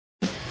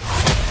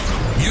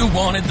You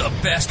wanted the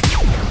best.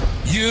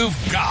 You've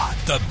got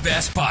the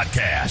best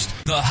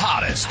podcast. The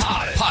hottest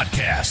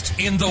podcast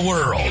in the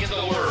world.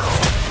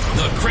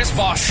 The Chris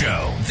Voss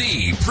Show.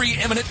 The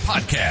preeminent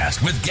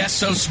podcast with guests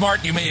so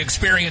smart you may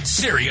experience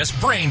serious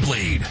brain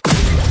bleed.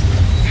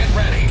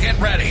 Get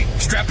ready.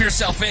 Strap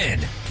yourself in.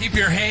 Keep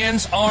your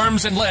hands,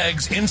 arms, and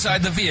legs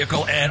inside the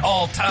vehicle at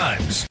all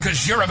times,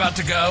 because you're about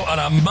to go on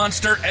a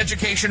monster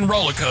education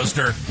roller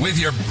coaster with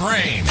your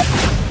brain.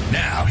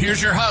 Now,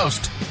 here's your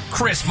host,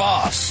 Chris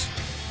Voss.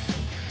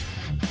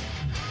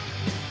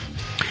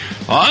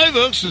 Hi,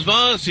 folks. It's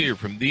Voss here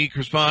from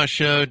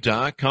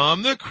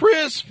thechrisvossshow.com,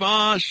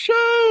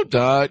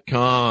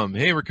 thechrisvossshow.com.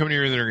 Hey, we're coming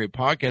here with another great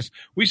podcast.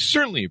 We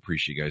certainly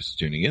appreciate you guys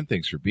tuning in.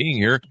 Thanks for being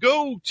here.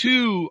 Go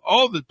to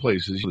all the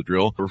places, the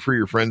drill. Refer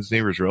your friends,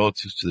 neighbors,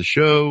 relatives to the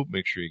show.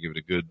 Make sure you give it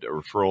a good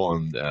referral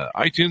on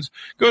iTunes.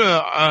 Go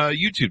to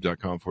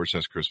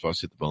youtube.com/Chris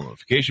Voss. Hit the bell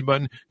notification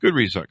button.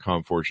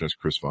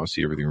 Goodreads.com/Chris Voss.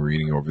 See everything we're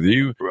reading over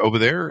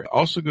there.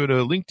 Also go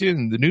to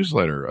LinkedIn, the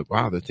newsletter.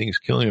 Wow, that thing is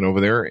killing it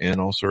over there. And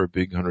also our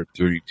big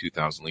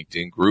 132,000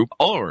 LinkedIn group.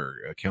 All our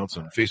accounts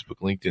on Facebook,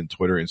 LinkedIn,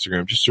 Twitter,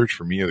 Instagram. Just search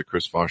for me or the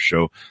Chris Voss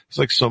Show. It's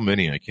like so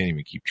many, I can't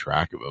even keep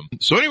track of them.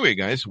 So anyway,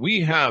 guys,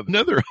 we have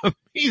another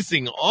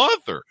amazing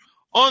author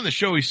on the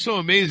show. He's so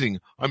amazing.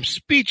 I'm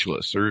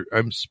speechless, or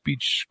I'm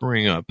speech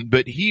screwing up.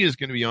 But he is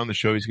going to be on the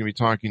show. He's going to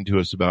be talking to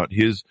us about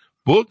his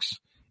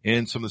books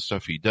and some of the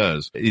stuff he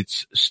does.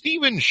 It's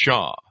Stephen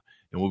Shaw,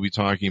 and we'll be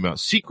talking about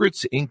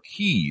secrets and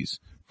keys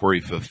for a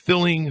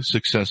fulfilling,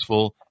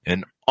 successful,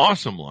 and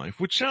awesome life,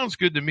 which sounds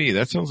good to me.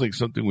 That sounds like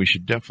something we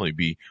should definitely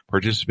be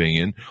participating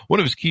in. One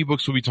of his key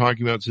books we'll be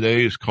talking about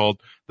today is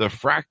called The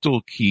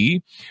Fractal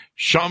Key,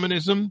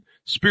 Shamanism,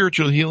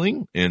 Spiritual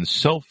Healing, and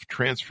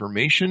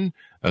Self-Transformation,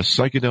 a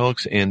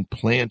Psychedelics and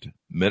Plant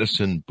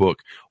Medicine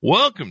book.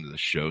 Welcome to the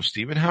show,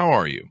 Stephen. How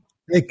are you?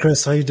 Hey,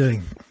 Chris. How you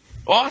doing?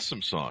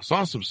 Awesome sauce.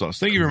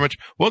 Thank you very much.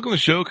 Welcome to the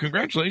show.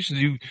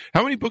 Congratulations.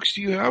 How many books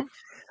do you have?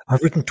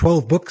 I've written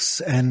 12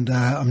 books, and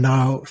I'm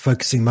now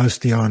focusing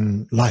mostly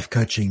on life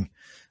coaching,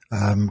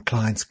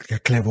 clients,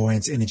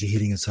 clairvoyance, energy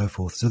healing, and so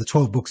forth. So the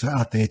 12 books are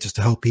out there just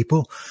to help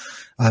people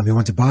who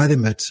want to buy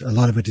them, but a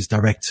lot of it is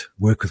direct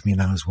work with me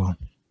now as well.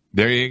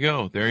 There you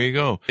go.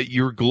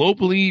 You're a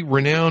globally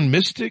renowned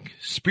mystic,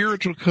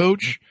 spiritual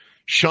coach,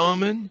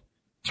 shaman,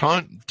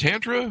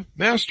 tantra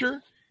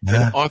master,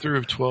 and author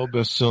of 12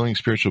 best-selling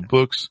spiritual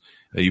books.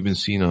 You've been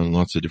seen on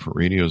lots of different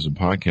radios and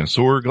podcasts.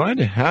 So we're glad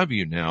to have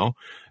you now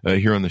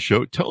here on the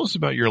show. Tell us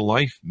about your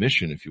life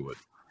mission, if you would.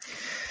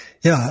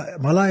 Yeah,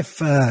 my life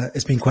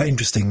has been quite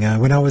interesting.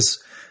 When I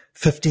was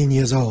 15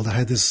 years old, I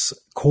had this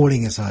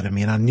calling inside of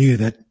me, and I knew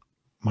that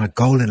my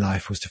goal in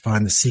life was to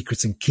find the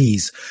secrets and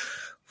keys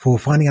for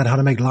finding out how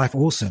to make life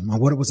awesome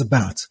and what it was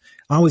about.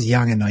 I was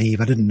young and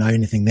naive. I didn't know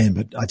anything then,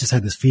 but I just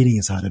had this feeling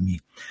inside of me.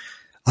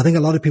 I think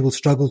a lot of people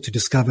struggle to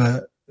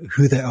discover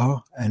who they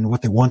are and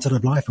what they want out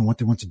of life and what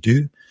they want to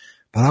do.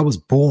 But I was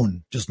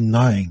born just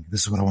knowing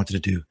this is what I wanted to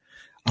do.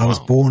 I was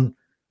born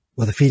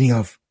with a feeling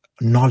of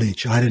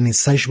knowledge. I had an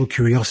insatiable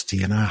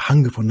curiosity and a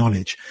hunger for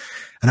knowledge.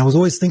 And I was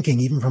always thinking,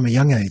 even from a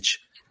young age,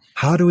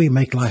 how do we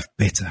make life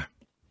better?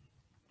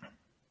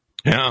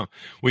 Yeah,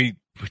 we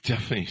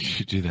definitely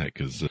should do that,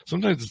 because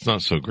sometimes it's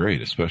not so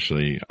great,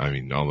 especially,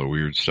 all the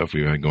weird stuff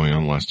we've had going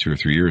on the last 2 or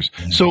 3 years.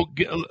 Yeah. So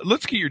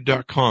let's get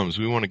your .coms.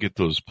 We want to get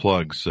those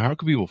plugs. So how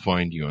can people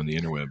find you on the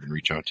interweb and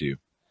reach out to you?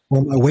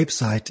 Well, my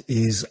website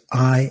is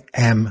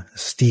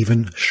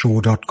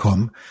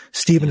iamstephenshaw.com.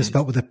 Stephen is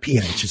spelled with a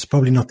PH. It's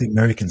probably not the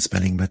American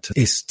spelling, but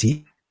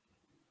ST.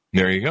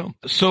 There you go.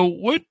 So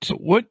where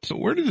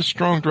did the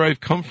strong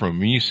drive come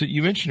from?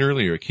 You mentioned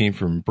earlier it came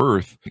from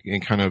birth,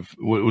 and kind of,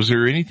 was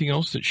there anything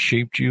else that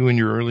shaped you in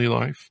your early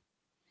life?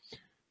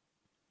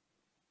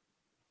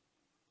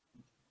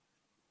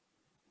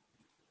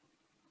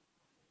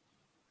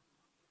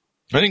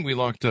 I think we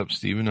locked up,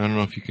 Stephen. I don't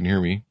know if you can hear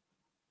me.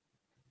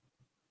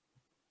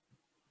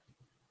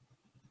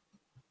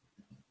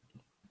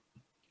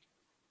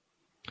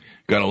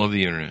 Gotta love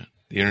the internet.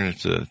 The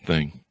internet's a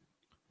thing.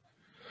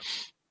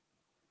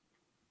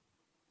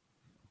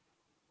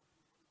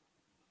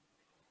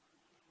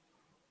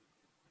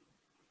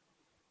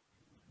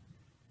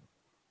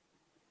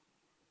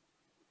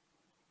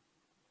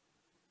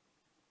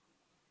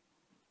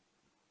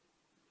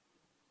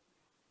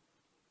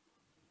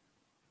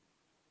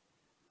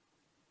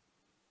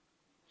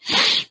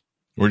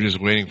 We're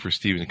just waiting for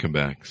Stephen to come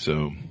back.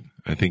 So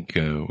I think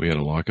we had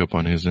a lockup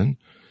on his end.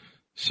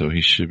 So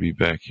he should be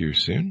back here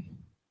soon.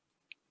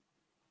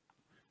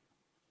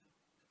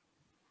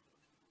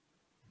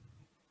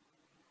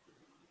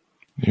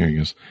 There he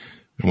goes.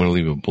 I want to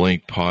leave a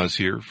blank pause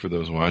here for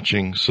those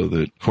watching, so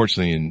that,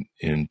 fortunately,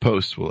 in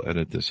post, we'll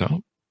edit this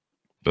out.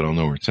 But I'll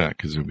know where it's at,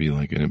 because it'll be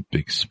like in a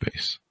big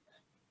space.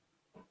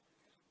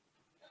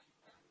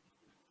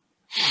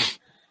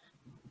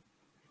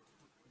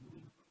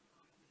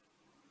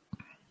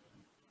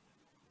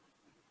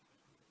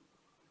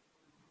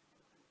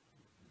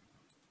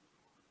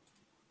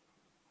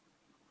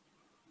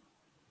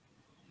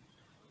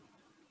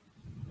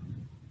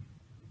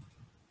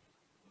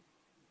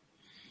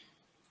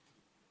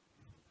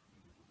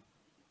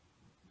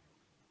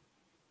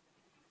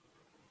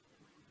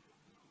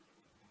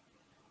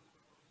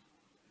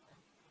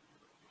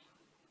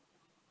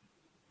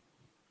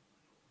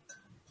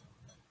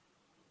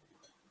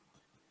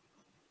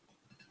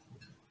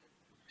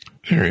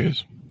 There he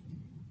is.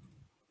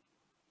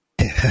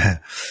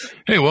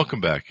 Hey,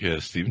 welcome back,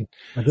 Stephen.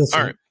 I guess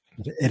All right.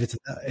 edit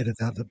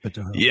out the bit.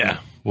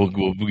 Yeah,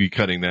 we'll be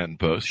cutting that in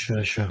post.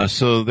 Sure.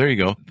 So there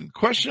you go. The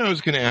question I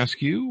was going to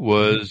ask you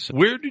was,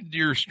 where did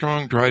your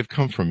strong drive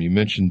come from? You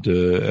mentioned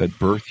at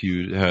birth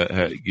you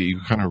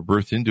kind of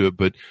birthed into it,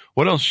 but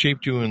what else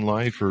shaped you in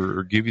life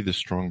or gave you the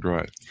strong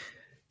drive?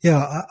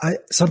 Yeah,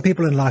 some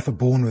people in life are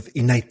born with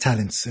innate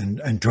talents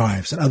and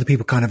drives, and other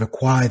people kind of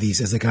acquire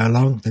these as they go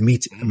along. They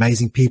meet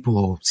amazing people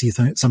or see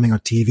something on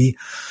TV.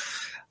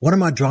 One of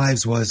my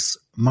drives was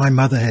my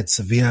mother had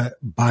severe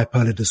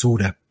bipolar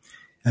disorder,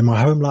 and my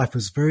home life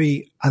was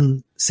very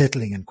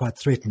unsettling and quite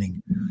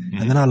threatening. Mm-hmm.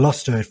 And then I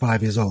lost her at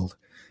 5 years old.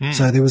 Mm.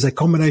 So there was a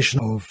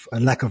combination of a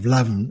lack of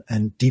love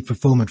and deep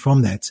fulfillment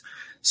from that.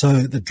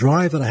 So the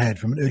drive that I had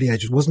from an early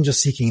age, it wasn't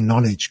just seeking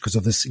knowledge because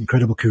of this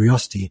incredible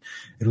curiosity.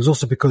 It was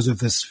also because of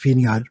this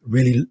feeling I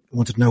really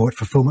wanted to know what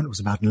fulfillment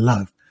was about and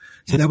love.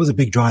 So that was a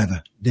big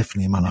driver,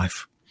 definitely, in my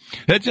life.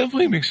 That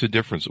definitely makes a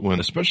difference when,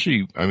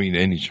 especially, I mean,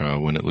 any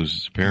child when it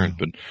loses a parent,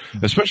 but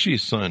especially a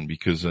son,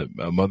 because a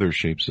mother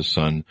shapes a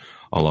son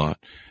a lot.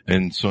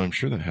 And so I'm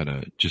sure that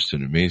had just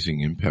an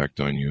amazing impact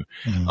on you.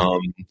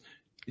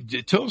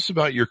 Mm-hmm. Tell us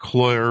about your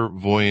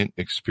clairvoyant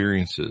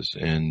experiences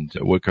and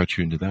what got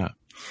you into that.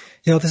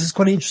 Yeah, this is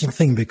quite an interesting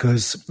thing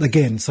because,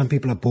 again, some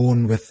people are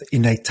born with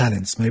innate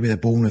talents. Maybe they're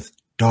born with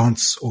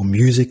dance or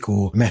music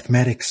or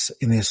mathematics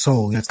in their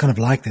soul. It's kind of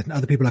like that. And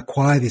other people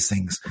acquire these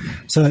things.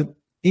 So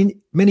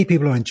many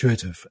people are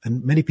intuitive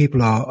and many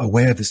people are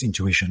aware of this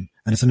intuition,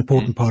 and it's an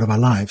important part of our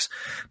lives.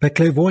 But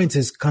clairvoyance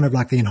is kind of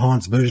like the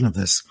enhanced version of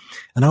this.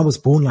 And I was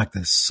born like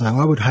this. So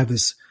I would have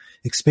this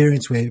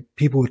experience where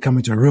people would come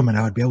into a room and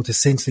I would be able to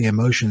sense their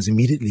emotions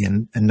immediately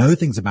and know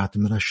things about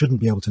them that I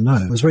shouldn't be able to know.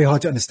 It was very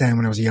hard to understand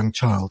when I was a young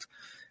child.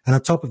 And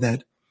on top of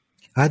that,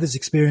 I had this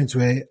experience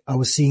where I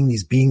was seeing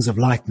these beings of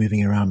light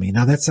moving around me.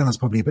 Now that sounds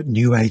probably a bit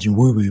new age and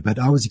woo-woo, but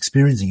I was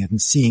experiencing it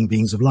and seeing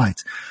beings of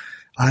light.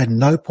 I had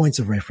no points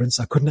of reference.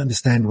 I couldn't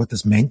understand what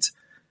this meant.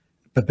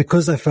 But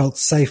because I felt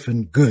safe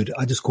and good,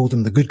 I just called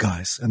them the good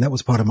guys. And that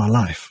was part of my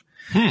life.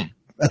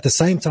 At the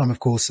same time, of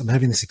course, I'm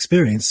having this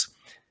experience.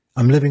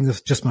 I'm living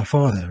with just my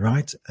father,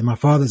 right? And my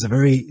father's a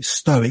very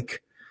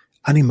stoic,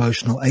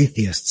 unemotional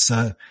atheist. So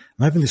I'm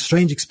having this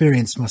strange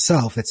experience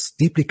myself that's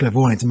deeply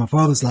clairvoyant. And my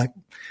father's like,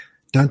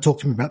 don't talk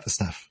to me about the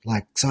stuff.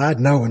 Like, so I had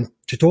no one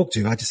to talk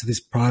to. I just had these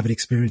private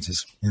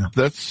experiences. Yeah.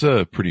 That's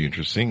pretty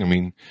interesting. I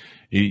mean,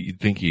 you'd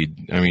think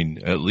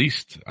at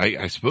least,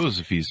 I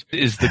suppose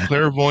is the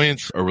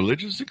clairvoyance a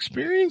religious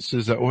experience?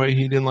 Is that why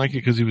he didn't like it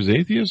because he was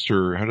atheist,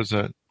 or how does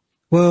that?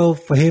 Well,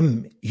 for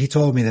him, he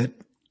told me that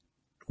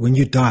when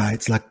you die,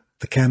 it's like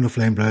the candle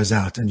flame blows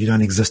out and you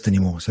don't exist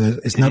anymore. So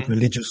it's not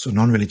religious or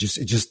non-religious.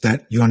 It's just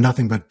that you are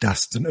nothing but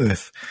dust and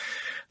earth.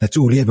 That's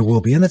all you ever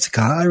will be. And that's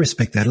okay. I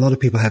respect that. A lot of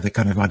people have that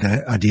kind of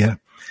idea.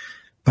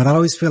 But I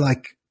always feel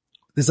like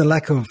there's a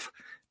lack of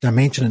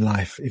dimension in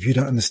life if you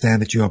don't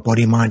understand that you are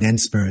body, mind, and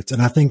spirit.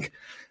 And I think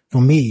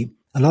for me,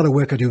 a lot of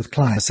work I do with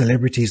clients,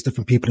 celebrities,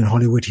 different people in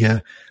Hollywood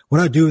here,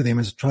 what I do with them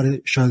is try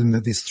to show them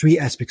that there's three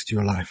aspects to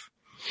your life.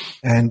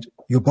 And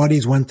your body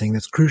is one thing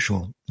that's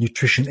crucial,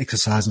 nutrition,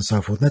 exercise, and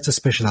so forth. That's a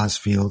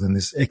specialized field, and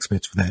there's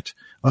experts for that.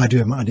 I do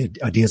have my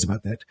ideas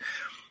about that.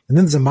 And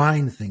then there's a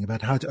mind thing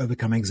about how to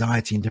overcome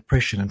anxiety and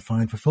depression and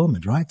find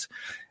fulfillment, right?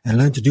 And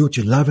learn to do what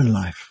you love in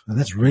life. And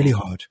that's really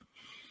hard.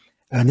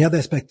 And the other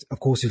aspect, of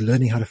course, is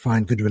learning how to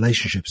find good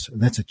relationships.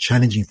 And that's a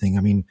challenging thing.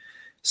 I mean,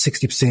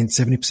 60%,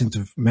 70%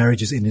 of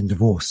marriages end in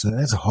divorce. So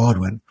that's a hard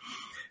one.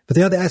 But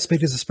the other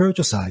aspect is the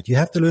spiritual side. You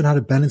have to learn how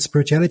to balance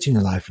spirituality in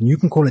your life. And you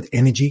can call it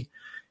energy.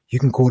 You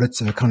can call it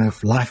a kind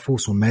of life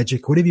force or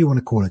magic, whatever you want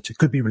to call it. It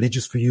could be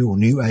religious for you or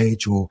new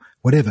age or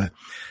whatever.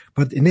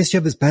 But unless you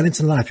have this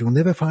balance in life, you will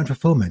never find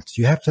fulfillment.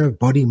 You have to have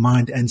body,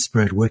 mind, and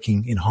spirit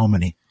working in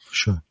harmony.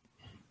 Sure.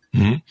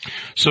 Mm-hmm.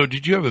 So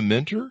did you have a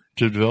mentor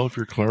to develop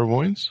your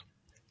clairvoyance?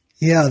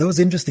 Yeah, that was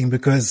interesting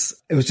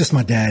because it was just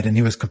my dad, and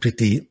he was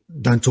completely,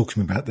 don't talk to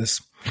me about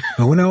this.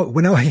 But when I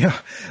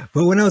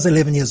was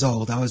 11 years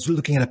old, I was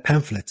looking at a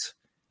pamphlet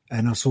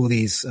and I saw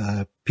these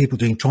people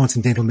doing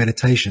transcendental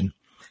meditation.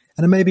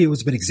 And maybe it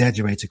was a bit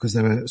exaggerated because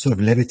they were sort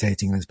of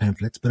levitating those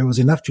pamphlets, but it was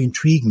enough to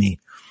intrigue me.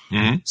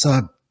 Mm-hmm.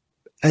 So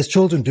as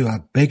children do, I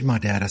begged my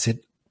dad. I said,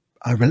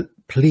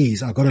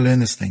 please, I've got to learn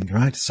this thing,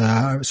 right? So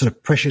I sort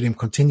of pressured him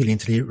continually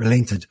until he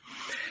relented.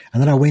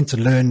 And then I went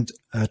and learned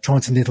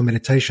transcendental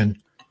meditation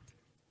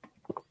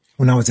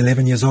when I was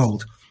 11 years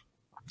old.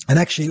 And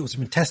actually, it was a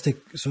fantastic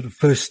sort of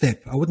first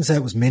step. I wouldn't say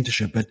it was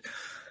mentorship, but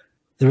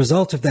the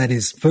result of that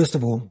is, first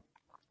of all,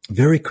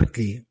 very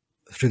quickly,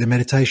 through the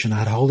meditation, I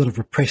had a whole lot of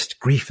repressed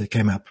grief that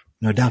came up,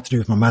 no doubt to do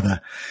with my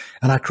mother.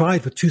 And I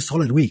cried for 2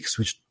 solid weeks,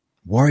 which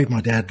worried my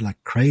dad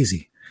like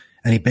crazy.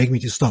 And he begged me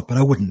to stop, but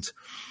I wouldn't.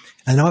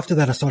 And after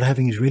that, I started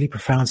having these really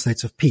profound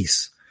states of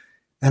peace.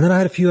 And then I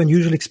had a few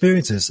unusual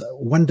experiences.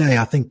 One day,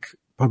 I think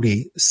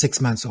probably 6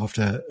 months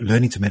after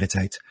learning to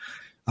meditate,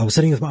 I was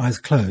sitting with my eyes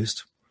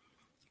closed,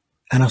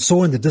 and I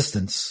saw in the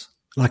distance,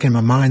 like in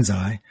my mind's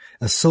eye,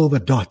 a silver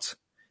dot,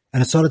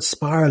 and it started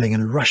spiraling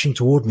and rushing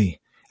toward me.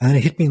 And then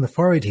it hit me in the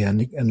forehead here,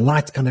 and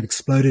light kind of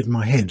exploded in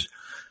my head.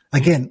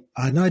 Again,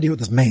 I had no idea what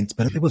this meant,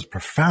 but it was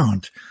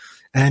profound.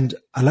 And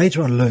I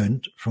later on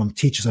learned from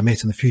teachers I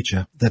met in the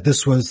future that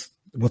this was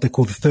what they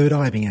call the third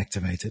eye being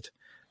activated.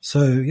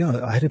 So,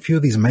 yeah, I had a few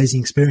of these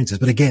amazing experiences,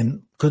 but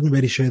again, couldn't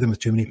really share them with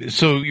too many people.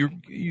 So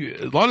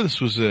a lot of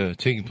this was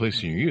taking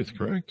place in your youth,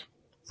 correct?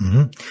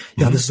 Mm-hmm.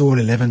 Yeah, this is all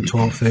 11,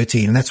 12,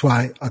 13. And that's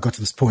why I got to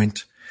this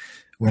point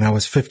when I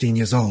was 15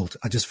 years old.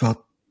 I just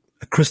felt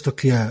a crystal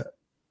clear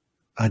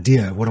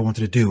idea of what I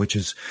wanted to do, which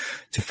is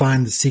to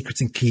find the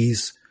secrets and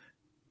keys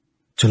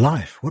to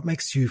life. What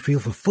makes you feel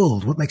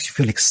fulfilled? What makes you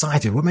feel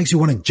excited? What makes you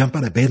want to jump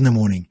out of bed in the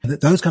morning?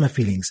 Those kind of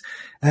feelings.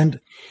 And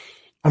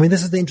I mean,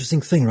 this is the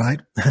interesting thing,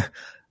 right?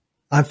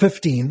 I'm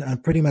 15. I'm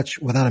pretty much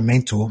without a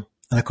mentor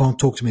and I can't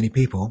talk to many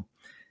people.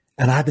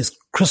 And I had this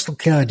crystal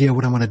clear idea of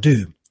what I want to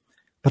do.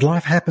 But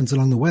life happens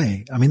along the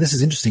way. I mean, this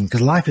is interesting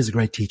because life is a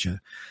great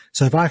teacher.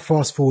 So if I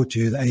fast forward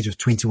to the age of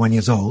 21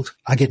 years old,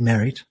 I get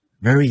married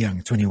very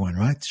young, 21,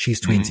 right?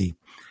 She's 20.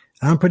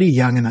 Mm-hmm. I'm pretty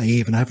young and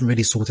naive and I haven't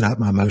really sorted out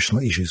my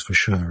emotional issues for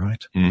sure,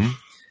 right? Mm-hmm.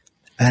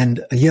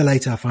 And a year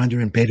later, I find her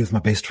in bed with my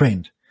best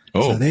friend.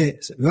 Oh.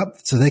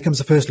 So there comes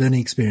the first learning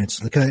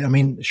experience. Okay, I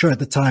mean, sure, at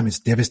the time it's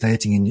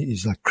devastating and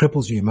it's like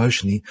cripples you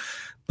emotionally,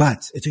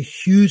 but it's a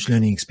huge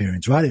learning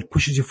experience, right? It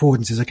pushes you forward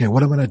and says, okay,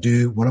 what am I going to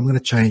do? What am I going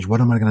to change?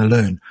 What am I going to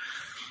learn?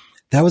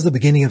 That was the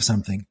beginning of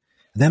something.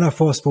 And then I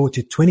fast forward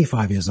to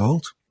 25 years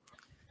old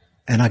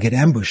and I get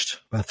ambushed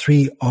by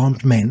 3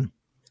 armed men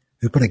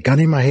who put a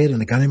gun in my head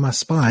and a gun in my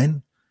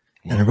spine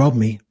and rob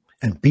me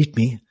and beat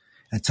me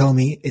and tell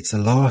me it's the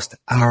last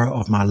hour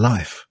of my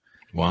life.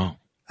 Wow.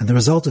 And the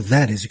result of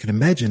that, as you can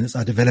imagine, is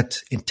I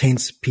developed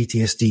intense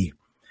PTSD.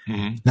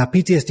 Mm-hmm. Now,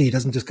 PTSD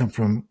doesn't just come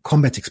from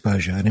combat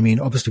exposure. And I mean,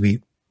 obviously,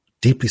 we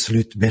deeply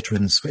salute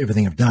veterans for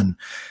everything they've done.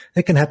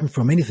 It can happen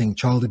from anything,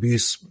 child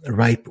abuse,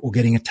 rape, or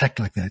getting attacked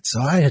like that.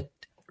 So I had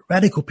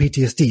radical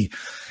PTSD.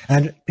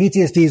 And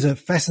PTSD is a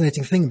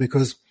fascinating thing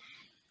because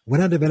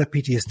when I developed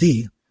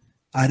PTSD,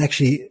 I'd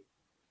actually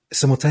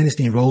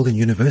simultaneously enrolled in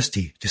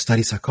university to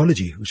study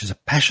psychology, which is a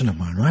passion of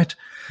mine, right?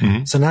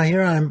 Mm-hmm. So now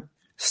here I am,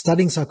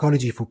 studying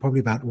psychology for probably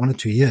about 1 or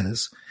 2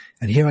 years,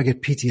 and here I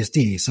get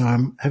PTSD. So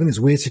I'm having this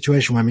weird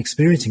situation where I'm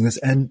experiencing this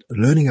and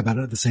learning about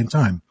it at the same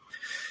time.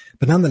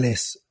 But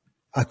nonetheless,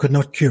 I could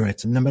not cure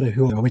it. And no matter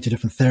who, I went to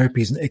different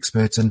therapies and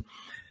experts, and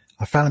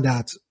I found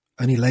out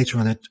only later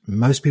on that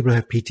most people who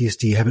have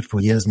PTSD have it for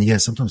years and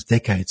years, sometimes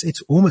decades.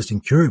 It's almost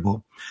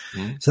incurable.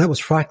 Mm-hmm. So that was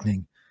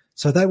frightening.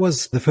 So that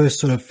was the first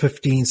sort of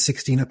 15,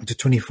 16 up into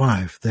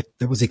 25.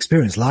 That was the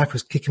experience. Life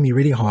was kicking me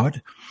really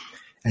hard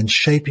and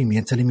shaping me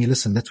and telling me,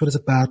 listen, that's what it's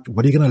about.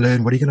 What are you going to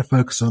learn? What are you going to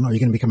focus on? Are you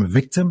going to become a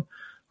victim? Or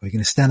are you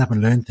going to stand up and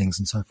learn things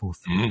and so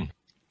forth? Mm.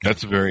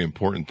 That's a very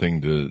important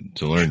thing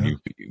to learn. Sure.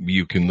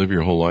 You can live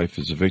your whole life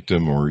as a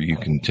victim, or you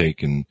can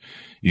take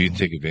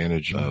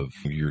advantage of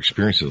your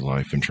experiences in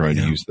life and try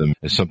to use them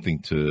as something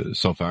to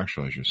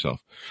self-actualize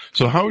yourself.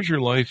 So how is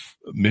your life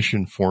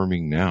mission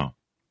forming now?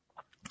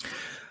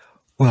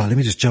 Well, let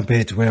me just jump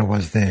ahead to where I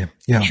was there.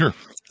 Yeah. Sure.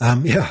 I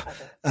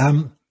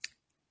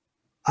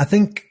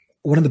think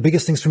one of the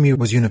biggest things for me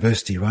was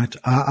university, right?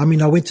 I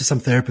mean, I went to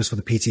some therapists for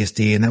the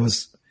PTSD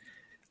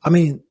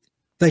and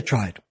they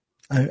tried.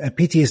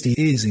 PTSD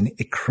is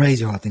a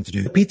crazy hard thing to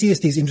do.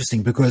 PTSD is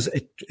interesting because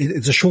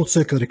it's a short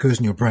circuit that occurs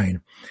in your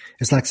brain.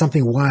 It's like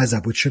something wires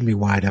up, which shouldn't be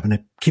wired up, and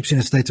it keeps you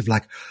in a state of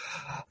like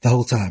the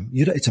whole time.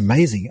 It's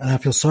amazing. And I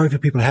feel sorry for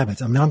people who have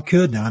it. I mean, I'm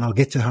cured now and I'll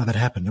get to how that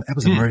happened. That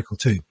was a miracle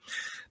too.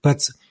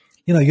 But,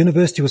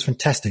 university was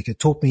fantastic. It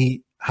taught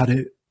me how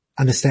to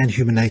understand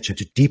human nature,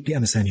 to deeply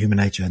understand human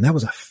nature. And that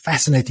was a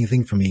fascinating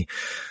thing for me.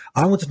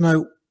 I wanted to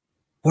know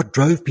what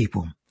drove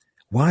people,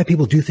 why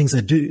people do things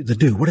they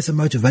do. What is the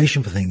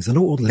motivation for things? And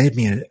all led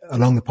me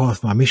along the path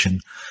of my mission.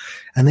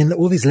 And then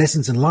all these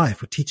lessons in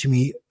life were teaching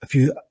me a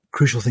few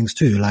crucial things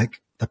too, like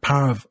the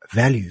power of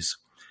values,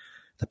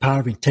 the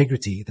power of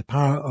integrity, the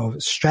power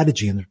of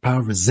strategy, and the power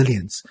of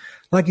resilience.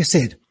 Like you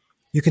said,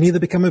 you can either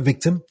become a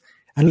victim.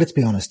 And let's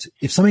be honest,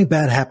 if something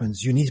bad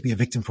happens, you need to be a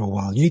victim for a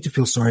while. You need to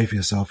feel sorry for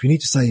yourself. You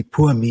need to say,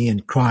 poor me,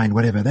 and cry and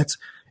whatever. That's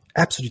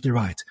absolutely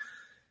right.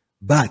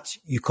 But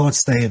you can't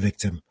stay a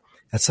victim.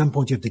 At some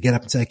point, you have to get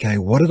up and say, okay,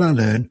 what did I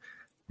learn?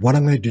 What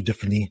I'm going to do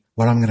differently?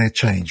 What I'm going to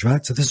change,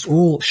 right? So this is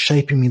all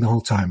shaping me the whole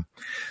time.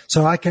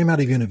 So I came out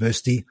of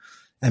university,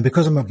 and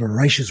because I'm a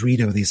voracious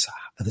reader with this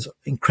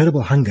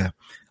incredible hunger,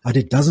 I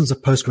did dozens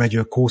of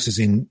postgraduate courses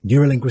in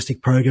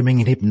neurolinguistic programming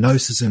and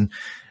hypnosis, and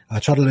I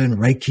tried to learn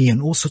Reiki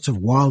and all sorts of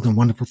wild and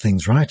wonderful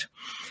things, right?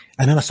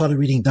 And then I started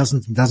reading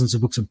dozens and dozens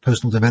of books on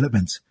personal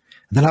development.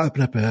 And then I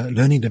opened up a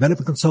learning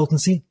development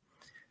consultancy,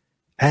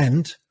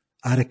 and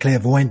I had a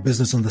clairvoyant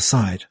business on the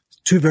side.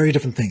 2 very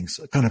different things,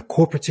 a kind of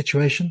corporate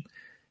situation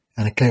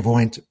and a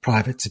clairvoyant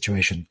private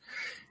situation.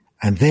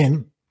 And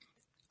then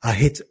I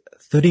hit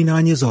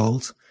 39 years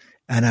old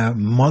and a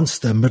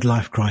monster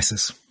midlife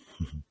crisis.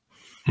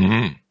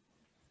 Mm-hmm.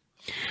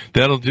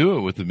 That'll do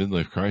it with the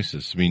midlife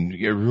crisis. I mean,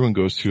 everyone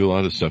goes through a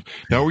lot of stuff.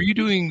 Now, were you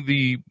doing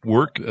the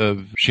work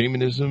of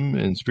shamanism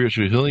and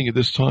spiritual healing at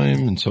this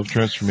time and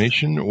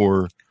self-transformation,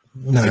 or?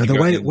 No, the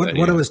way,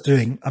 what I was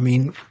doing, I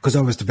mean, because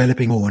I was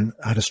developing more and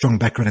I had a strong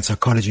background in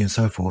psychology and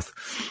so forth,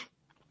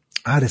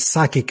 I had a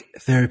psychic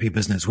therapy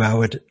business where I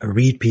would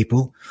read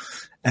people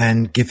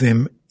and give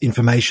them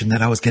information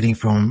that I was getting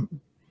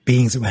from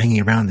beings that were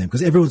hanging around them.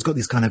 Because everyone's got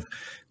these kind of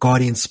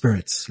guardian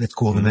spirits, let's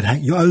call them,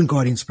 that your own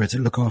guardian spirits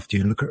that look after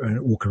you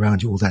and walk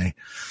around you all day.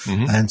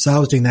 And so I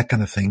was doing that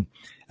kind of thing.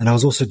 And I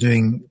was also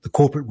doing the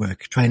corporate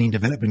work, training,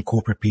 developing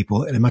corporate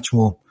people in a much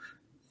more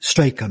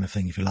straight kind of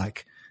thing, if you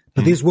like.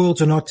 But these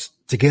worlds are not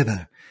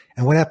together.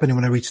 And what happened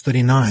when I reached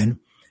 39,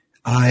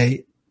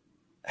 I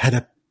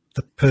had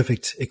the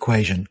perfect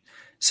equation.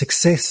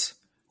 Success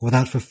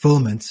without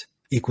fulfillment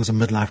equals a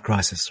midlife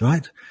crisis,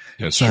 right?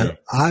 That's so true.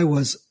 I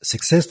was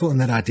successful in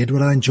that I did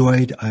what I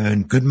enjoyed. I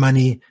earned good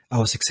money. I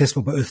was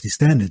successful by earthly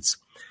standards,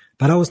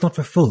 but I was not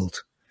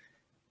fulfilled.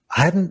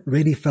 I hadn't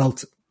really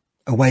felt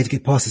a way to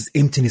get past this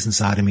emptiness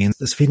inside of me and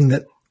this feeling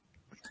that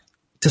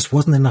just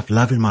wasn't enough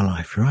love in my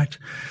life, right?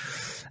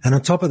 And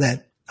on top of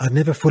that, I'd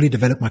never fully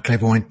developed my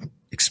clairvoyant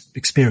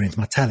experience,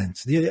 my talent.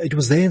 It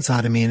was there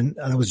inside of me and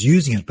I was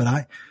using it, but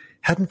I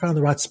hadn't found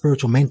the right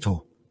spiritual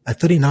mentor. At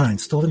 39,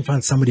 still didn't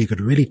find somebody who could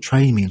really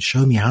train me and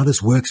show me how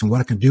this works and what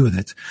I can do with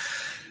it.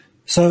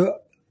 So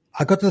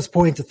I got to this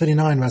point at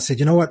 39 where I said,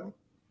 you know what?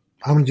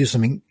 I'm going to do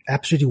something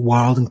absolutely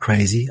wild and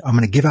crazy. I'm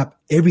going to give up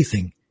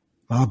everything,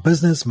 my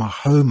business, my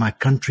home, my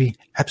country,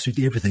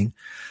 absolutely everything.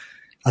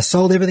 I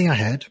sold everything I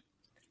had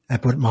and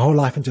put my whole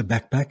life into a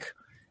backpack.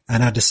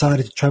 And I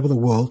decided to travel the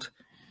world,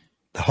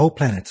 the whole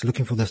planet,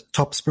 looking for the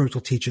top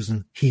spiritual teachers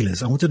and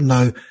healers. I wanted to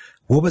know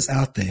what was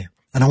out there.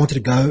 And I wanted to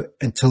go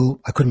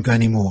until I couldn't go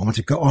anymore. I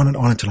wanted to go on and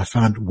on until I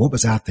found what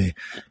was out there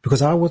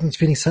because I wasn't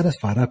feeling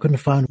satisfied. I couldn't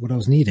find what I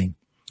was needing.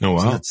 Oh,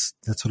 wow. So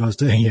that's what I was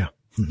doing. Yeah.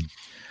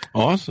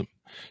 Awesome.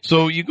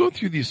 So you go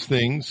through these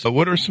things. So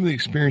what are some of the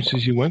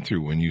experiences you went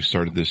through when you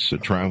started this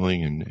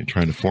traveling and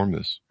trying to form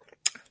this?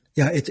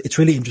 Yeah, it's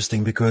really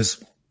interesting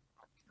because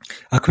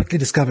I quickly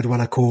discovered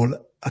what I call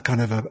a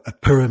kind of a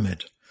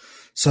pyramid.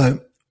 So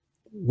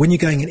when you're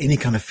going in any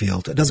kind of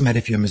field, it doesn't matter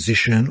if you're a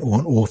musician or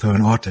an author or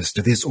an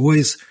artist, there's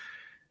always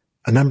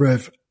a number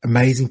of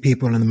amazing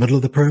people in the middle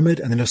of the pyramid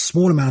and then a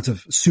small amount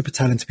of super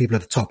talented people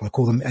at the top. I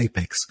call them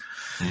apex.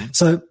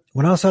 So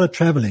when I started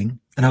traveling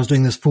and I was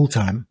doing this full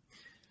time,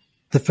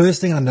 the first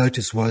thing I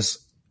noticed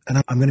was,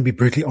 and I'm going to be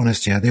brutally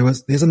honest here,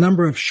 there's a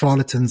number of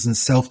charlatans and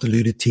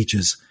self-deluded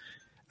teachers.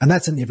 And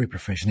that's in every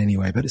profession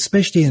anyway, but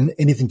especially in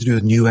anything to do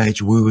with new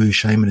age, woo-woo,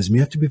 shamanism,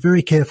 you have to be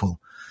very careful.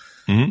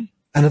 And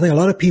I think a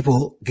lot of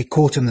people get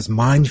caught in this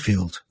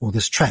minefield or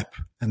this trap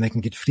and they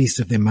can get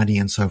fleeced of their money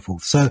and so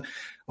forth. So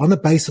on the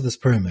base of this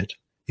pyramid,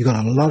 you've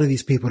got a lot of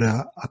these people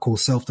that are called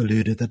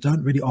self-deluded that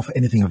don't really offer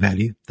anything of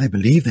value. They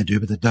believe they do,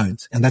 but they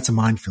don't. And that's a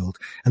minefield.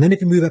 And then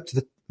if you move up to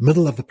the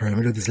middle of the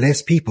pyramid where there's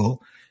less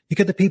people, you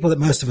get the people that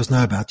most of us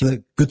know about,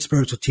 the good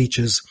spiritual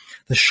teachers,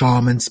 the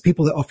shamans,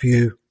 people that offer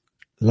you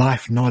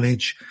life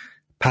knowledge,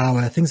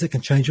 power, things that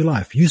can change your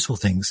life, useful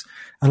things.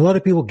 And a lot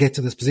of people get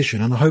to this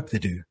position, and I hope they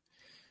do.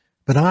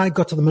 But I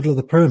got to the middle of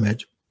the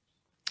pyramid,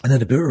 and it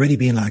had already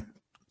been like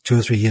 2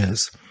 or 3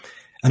 years.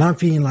 And I'm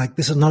feeling like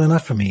this is not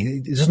enough for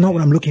me. This is not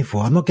what I'm looking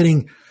for. I'm not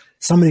getting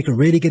somebody who can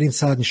really get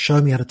inside and show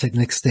me how to take the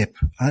next step.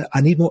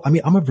 I need more. I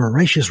mean, I'm a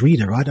voracious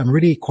reader, right? I'm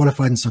really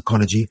qualified in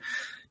psychology,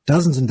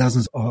 dozens and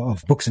dozens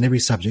of books in every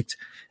subject.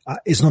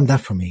 It's not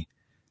enough for me.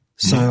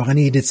 So I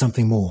needed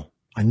something more.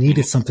 I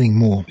needed something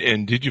more.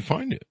 And did you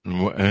find it?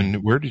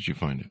 And where did you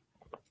find it?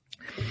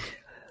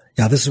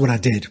 Yeah, this is what I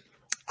did.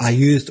 I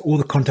used all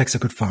the contacts I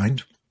could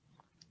find.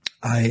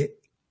 I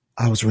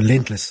was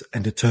relentless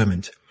and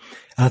determined.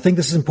 And I think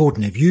this is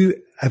important. If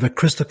you have a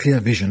crystal clear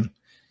vision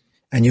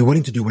and you're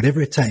willing to do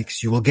whatever it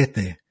takes, you will get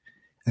there.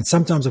 And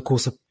sometimes, of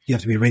course, you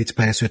have to be ready to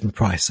pay a certain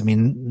price. I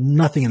mean,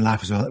 nothing in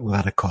life is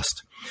without a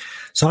cost.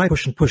 So I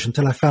push and push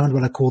until I found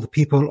what I call the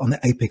people on the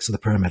apex of the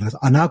pyramid.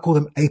 I now call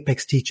them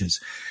apex teachers.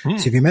 So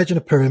if you imagine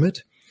a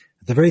pyramid,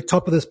 at the very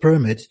top of this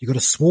pyramid, you've got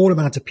a small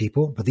amount of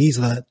people, but these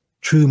are the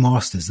true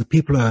masters. The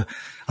people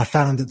I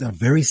found that they're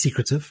very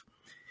secretive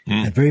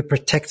and very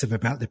protective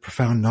about their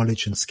profound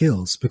knowledge and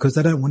skills because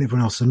they don't want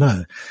everyone else to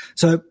know.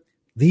 So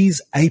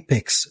these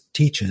apex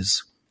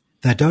teachers,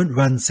 they don't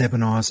run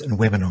seminars and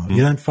webinars.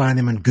 You don't find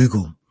them on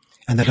Google.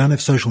 And they don't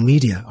have social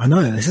media. I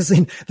know this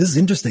is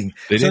interesting.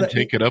 They didn't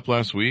take it up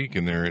last week,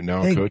 and they're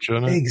now a coach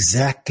on it.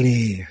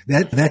 Exactly.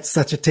 That's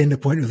such a tender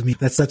point with me.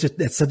 That's such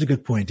a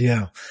good point.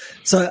 Yeah.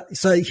 So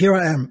here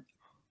I am,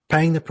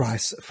 paying the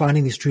price,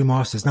 finding these true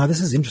masters. Now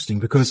this is interesting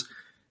because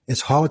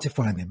it's hard to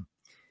find them,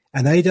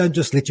 and they don't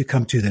just let you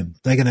come to them.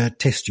 They're going to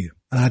test you.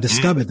 And I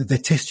discovered that they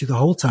test you the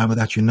whole time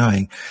without you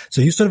knowing.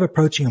 So you're sort of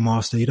approaching a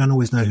master. You don't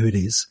always know who it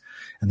is,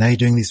 and they're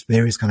doing these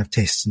various kind of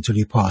tests until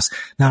you pass.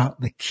 Now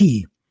the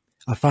key,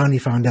 I finally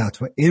found out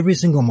for every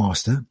single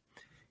master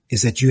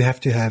is that you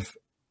have to have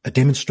a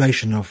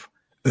demonstration of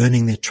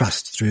earning their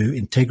trust through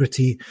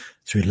integrity,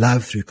 through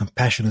love, through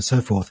compassion, and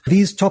so forth.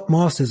 These top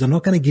masters are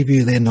not going to give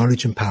you their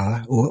knowledge and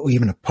power or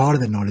even a part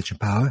of their knowledge and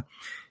power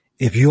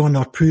if you are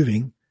not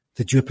proving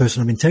that you're a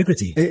person of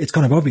integrity. It's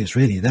kind of obvious,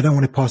 really. They don't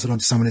want to pass it on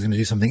to someone who's going to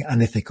do something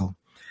unethical.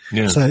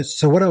 Yeah.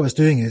 So what I was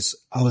doing is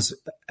I was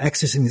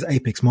accessing these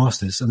Apex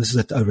Masters, and this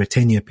is over a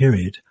 10-year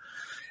period.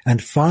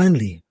 And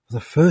finally, for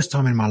the first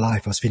time in my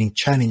life, I was feeling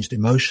challenged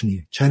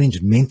emotionally,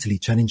 challenged mentally,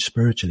 challenged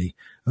spiritually.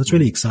 It was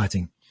really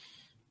exciting.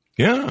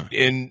 Yeah.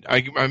 And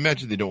I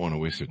imagine they don't want to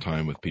waste their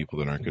time with people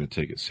that aren't going to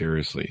take it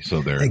seriously.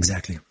 So they're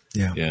Exactly.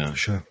 Yeah. For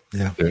sure.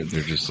 Yeah. They're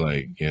just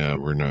like, we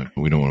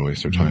don't want to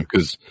waste our time,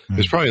 because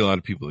there's probably a lot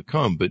of people that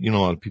come, but a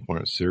lot of people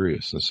aren't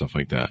serious and stuff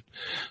like that.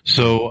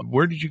 So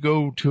where did you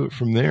go to it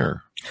from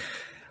there?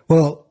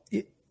 Well,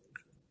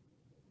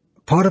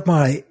 part of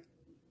my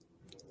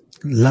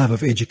love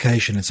of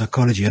education and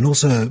psychology, and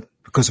also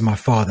because of my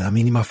father,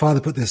 my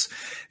father put this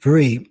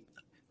very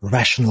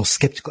rational,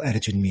 skeptical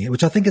attitude in me,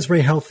 which I think is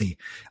very healthy.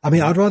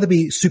 I'd rather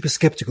be super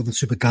skeptical than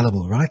super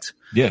gullible, right?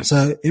 Yes.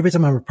 So every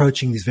time I'm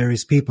approaching these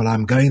various people,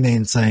 I'm going there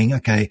and saying,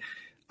 okay,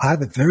 I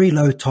have a very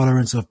low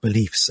tolerance of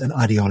beliefs and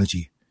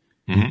ideology.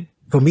 Mm-hmm.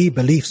 For me,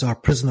 beliefs are a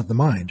prison of the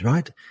mind,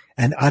 right?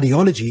 And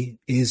ideology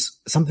is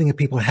something that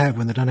people have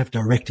when they don't have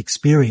direct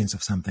experience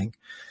of something.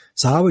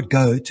 So I would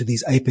go to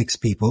these Apex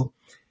people,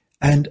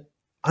 and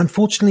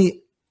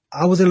unfortunately,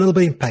 I was a little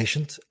bit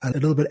impatient, a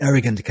little bit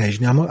arrogant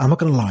occasionally. I'm not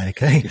going to lie,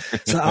 okay?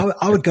 So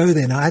I would go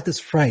there, and I had this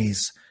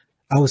phrase.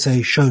 I would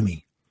say, show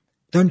me.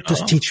 Don't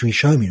just teach me,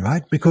 show me,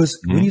 right? Because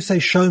when you say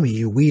show me,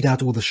 you weed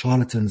out all the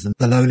charlatans and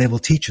the low-level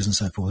teachers and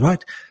so forth,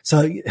 right?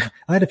 So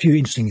I had a few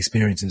interesting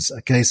experiences,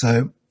 okay?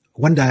 So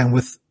one day I'm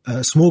with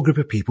a small group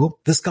of people.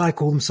 This guy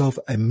called himself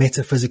a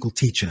metaphysical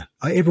teacher.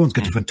 Everyone's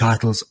got different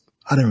titles.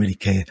 I don't really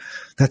care.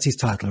 That's his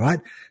title, right?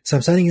 So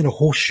I'm standing in a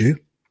horseshoe,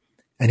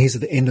 and he's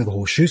at the end of the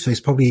horseshoe. So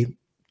he's probably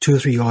 2 or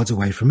 3 yards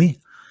away from me,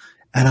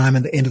 and I'm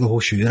at the end of the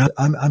horseshoe. And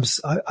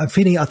I'm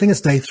feeling, I think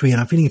it's day 3,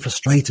 and I'm feeling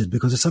frustrated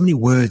because there's so many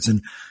words,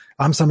 and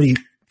I'm somebody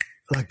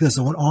like this.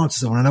 I want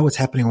answers. I want to know what's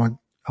happening.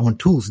 I want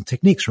tools and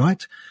techniques,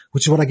 right?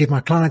 Which is what I give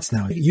my clients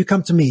now. You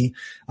come to me,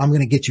 I'm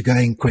going to get you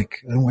going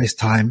quick. I don't waste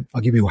time.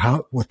 I'll give you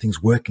what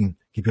things work and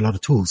give you a lot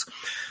of tools.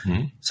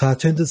 Mm-hmm. So I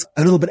turned this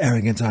a little bit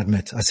arrogant, I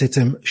admit. I said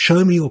to him,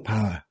 show me your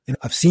power.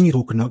 I've seen you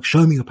talk and knock.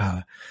 Show me your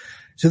power.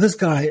 So this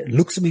guy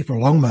looks at me for a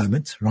long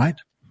moment, right?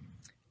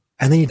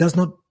 And then he does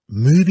not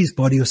move his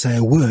body or say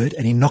a word,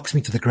 and he knocks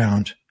me to the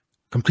ground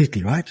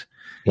completely, right?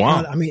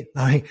 Wow.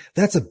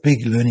 That's a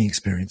big learning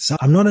experience. So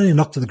I'm not only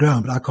knocked to the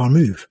ground, but I can't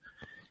move.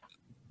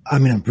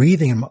 I'm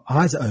breathing and my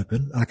eyes are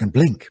open and I can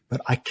blink,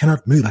 but I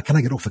cannot move. I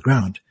cannot get off the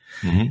ground.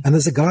 Mm-hmm. And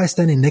there's a guy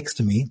standing next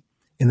to me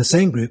in the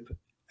same group,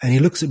 and he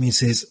looks at me and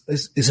says,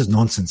 this is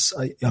nonsense.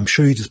 I'm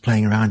sure you're just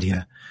playing around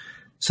here.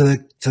 So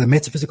the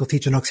metaphysical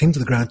teacher knocks him to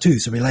the ground too.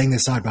 So we're laying there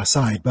side by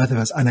side, both of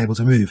us unable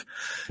to move.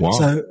 Wow.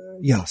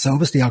 So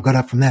obviously I got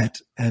up from that,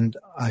 and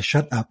I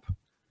shut up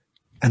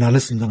and I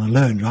listened and I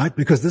learned, right?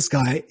 Because this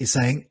guy is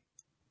saying,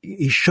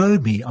 he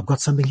showed me I've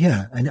got something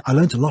here, and I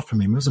learned a lot from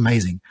him. It was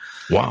amazing.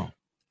 Wow.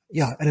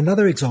 Yeah. And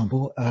another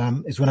example,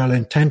 is when I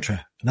learned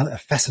Tantra, another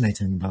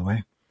fascinating thing, by the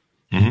way.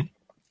 Mm-hmm.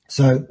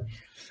 So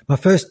my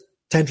first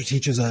Tantra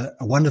teacher is a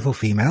wonderful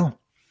female,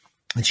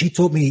 and she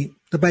taught me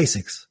the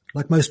basics,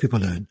 like most people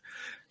learn.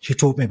 She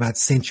taught me about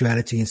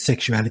sensuality and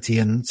sexuality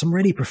and some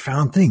really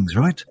profound things,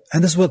 right?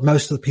 And this is what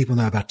most of the people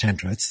know about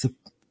Tantra. It's the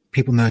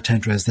people know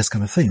Tantra as this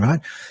kind of thing, right?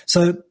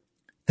 So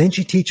then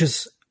she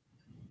teaches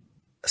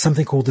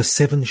something called the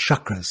 7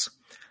 chakras.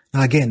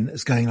 Now, again,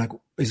 it's going like,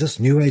 is this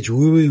new age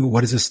woo-woo?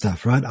 What is this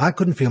stuff, right? I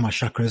couldn't feel my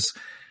chakras.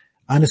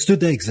 I understood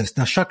they exist.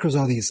 Now, chakras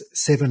are these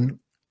 7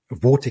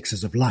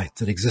 vortexes of light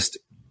that exist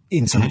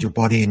inside your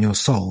body and your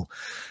soul.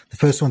 The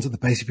first one's at the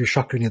base of your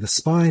chakra near the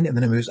spine, and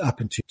then it moves up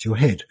into your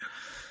head.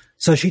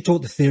 So she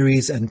taught the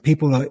theories, and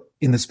people are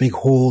in this big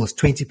hall. There's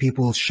 20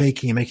 people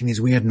shaking and making these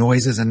weird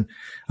noises. And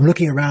I'm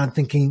looking around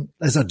thinking,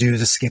 as I do,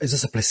 is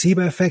this a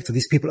placebo effect? Are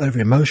these people over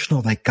emotional?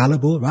 Are they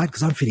gullible, right?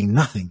 Because I'm feeling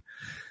nothing.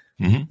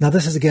 Mm-hmm. Now,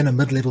 this is, again, a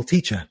mid-level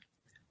teacher.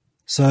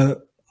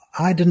 So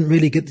I didn't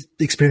really get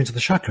the experience of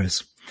the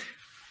chakras.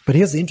 But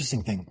here's the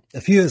interesting thing.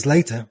 A few years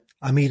later,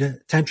 I meet a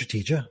Tantra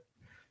teacher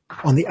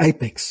on the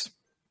Apex.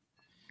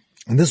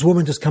 And this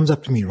woman just comes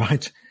up to me,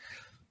 right?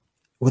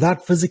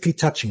 Without physically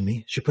touching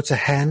me, she puts her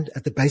hand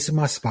at the base of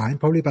my spine,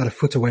 probably about a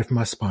foot away from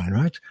my spine,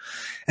 right?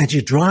 And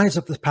she drives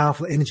up this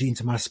powerful energy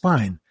into my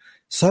spine.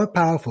 So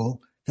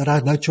powerful that I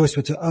had no choice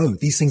but to,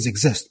 these things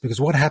exist. Because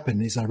what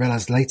happened is, I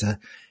realized later,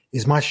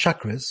 is my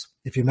chakras,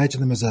 if you imagine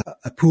them as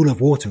a pool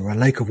of water or a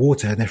lake of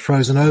water, and they're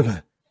frozen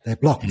over, they're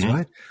blocked,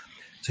 right?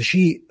 So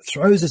she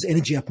throws this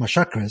energy up my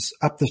chakras,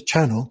 up the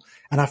channel,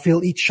 and I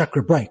feel each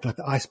chakra break, like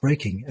the ice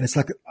breaking. And it's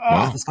like,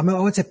 I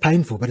won't say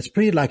painful, but it's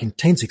pretty like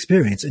intense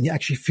experience. And you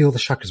actually feel the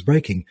chakras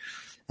breaking.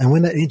 And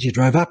when that energy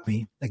drove up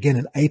me, again,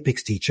 an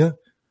Apex teacher,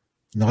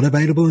 not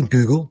available in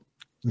Google,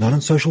 not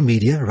on social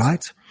media,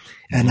 right?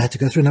 And I had to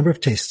go through a number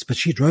of tests, but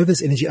she drove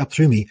this energy up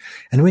through me.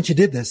 And when she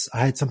did this,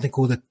 I had something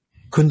called a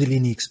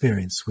Kundalini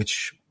experience,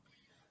 which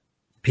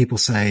people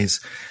say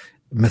is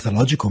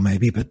mythological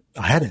maybe, but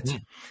I had it.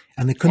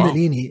 And the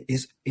Kundalini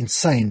is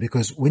insane,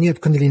 because when you have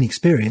Kundalini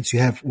experience, you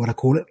have what I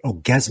call it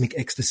orgasmic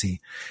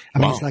ecstasy. I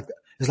mean,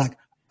 it's like,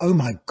 oh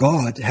my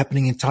God,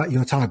 happening in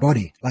your entire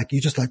body. Like,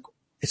 you just like,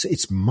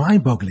 It's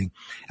mind-boggling.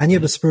 And you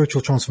have a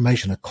spiritual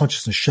transformation, a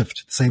consciousness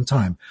shift at the same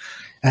time.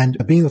 And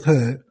being with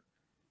her,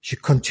 she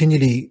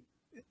continually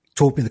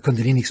taught me the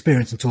Kundalini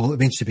experience until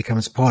eventually it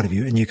becomes part of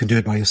you and you can do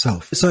it by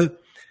yourself. So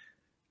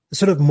the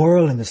sort of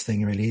moral in this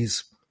thing really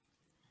is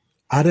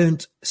I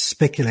don't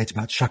speculate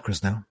about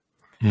chakras now.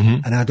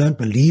 Mm-hmm. And I don't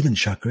believe in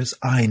chakras.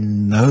 I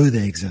know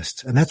they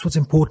exist. And that's what's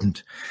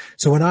important.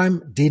 So when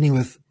I'm dealing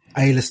with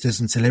A-listers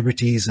and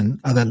celebrities and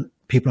other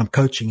people I'm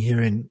coaching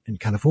here in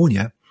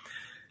California,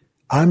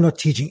 I'm not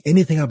teaching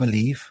anything I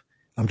believe.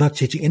 I'm not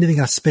teaching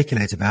anything I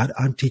speculate about.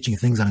 I'm teaching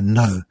things I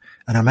know.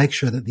 And I make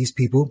sure that these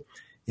people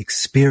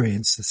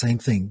experience the same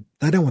thing.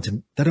 They don't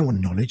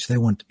want knowledge. They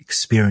want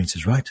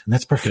experiences, right? And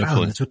that's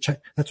profound. Definitely.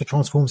 That's what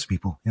transforms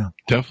people. Yeah.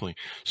 Definitely.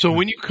 So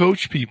when you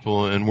coach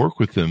people and work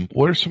with them,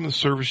 what are some of the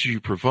services you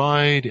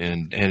provide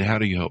and how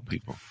do you help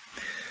people?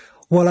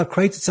 Well, I've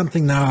created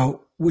something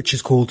now which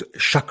is called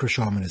chakra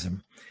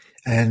shamanism.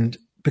 And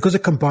because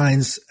it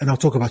combines, and I'll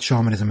talk about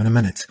shamanism in a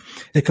minute,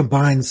 it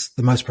combines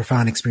the most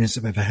profound experience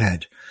I've ever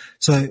had.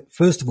 So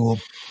first of all,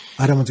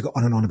 I don't want to go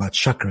on and on about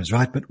chakras,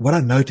 right? But what I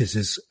notice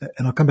is,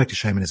 and I'll come back to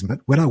shamanism, but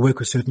when I work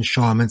with certain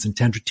shamans and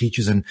tantric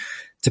teachers and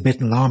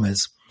Tibetan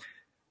lamas,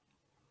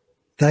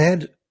 they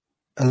had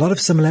a lot of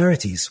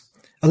similarities,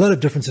 a lot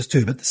of differences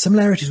too, but the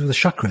similarities with the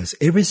chakras,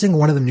 every single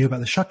one of them knew about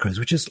the chakras,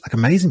 which is like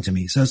amazing to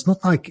me. So it's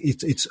not like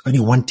it's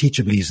only one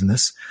teacher believes in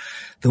this.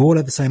 They all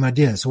have the same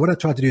idea. So what I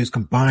try to do is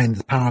combine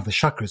the power of the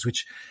chakras,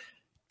 which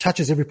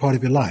touches every part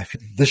of your life.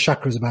 This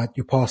chakra is about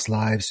your past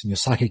lives and your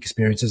psychic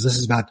experiences. This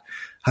is about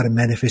how to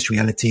manifest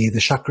reality.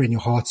 The chakra in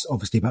your heart's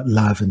obviously about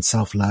love and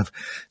self-love.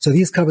 So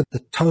these cover the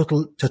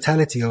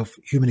totality of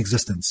human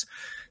existence.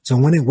 So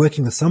when I'm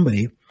working with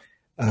somebody,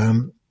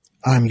 I'm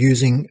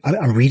reading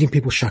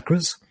people's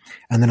chakras,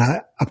 and then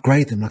I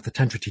upgrade them like the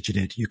Tantra teacher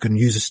did. You can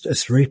use a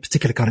very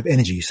particular kind of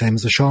energy, same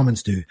as the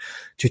shamans do,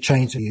 to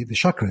change the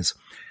chakras.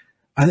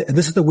 And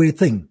this is the weird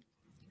thing.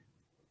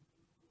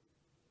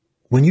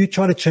 When you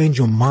try to change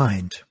your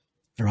mind,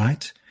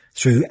 right,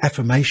 through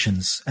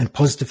affirmations and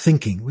positive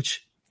thinking,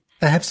 which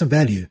they have some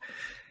value,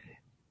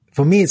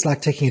 for me, it's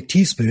like taking a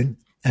teaspoon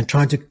and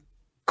trying to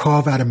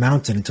carve out a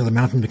mountain until the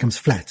mountain becomes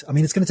flat. I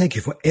mean, it's going to take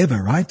you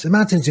forever, right? The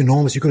mountain's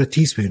enormous. You've got a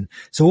teaspoon.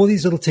 So all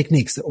these little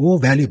techniques, they're all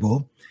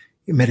valuable.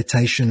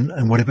 Meditation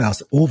and whatever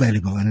else, all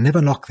valuable, and I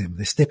never knock them.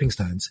 They're stepping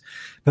stones.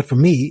 But for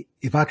me,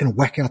 if I can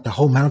whack out the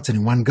whole mountain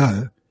in one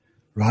go,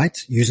 right,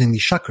 using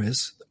these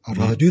chakras, I'd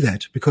rather do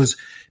that, because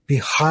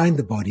behind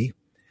the body,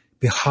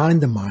 behind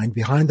the mind,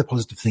 behind the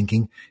positive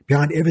thinking,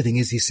 behind everything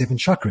is these 7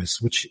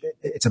 chakras, which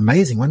it's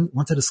amazing.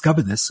 Once I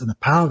discovered this and the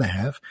power they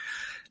have,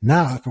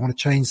 now if I want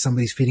to change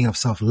somebody's feeling of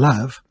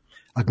self-love,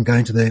 I can go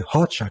into the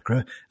heart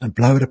chakra and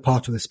blow it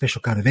apart with a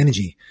special kind of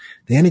energy.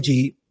 The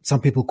energy, some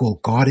people call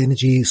God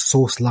energy,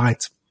 source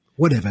light,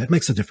 whatever. It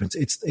makes a difference.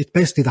 It's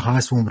basically the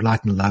highest form of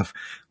light and love,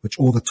 which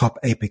all the top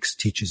apex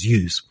teachers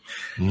use.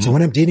 Mm-hmm. So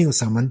when I'm dealing with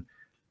someone,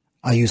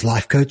 I use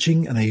life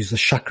coaching and I use the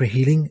chakra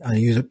healing and I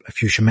use a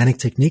few shamanic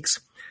techniques.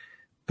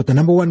 But the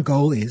number one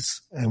goal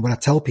is, and what I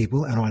tell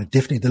people, and I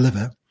definitely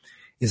deliver,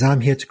 is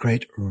I'm here to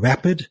create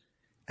rapid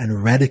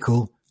and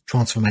radical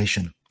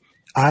transformation.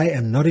 I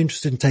am not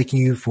interested in taking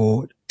you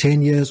for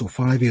 10 years or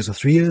 5 years or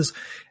 3 years,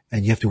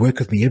 and you have to work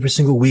with me every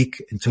single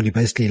week until you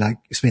basically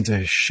spend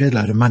a shed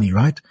load of money,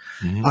 right?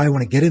 Mm-hmm. I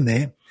want to get in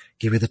there,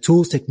 give you the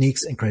tools,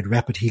 techniques, and create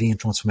rapid healing and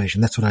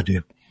transformation. That's what I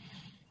do.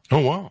 Oh,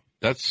 wow.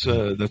 That's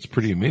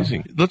pretty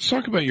amazing. Let's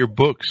talk about your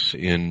books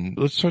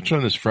let's touch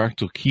on this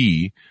fractal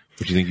key,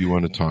 which I think you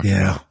want to talk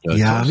about.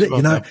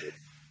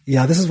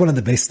 Yeah, this is one of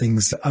the best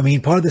things. I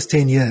mean, part of this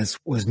 10 years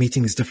was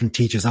meeting these different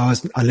teachers. I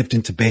lived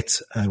in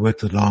Tibet, I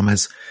worked with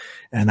lamas,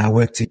 and I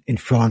worked in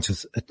France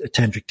with a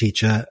tantric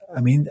teacher.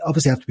 I mean,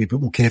 obviously I have to be a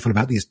bit more careful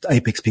about these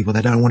apex people.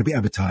 They don't want to be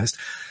advertised.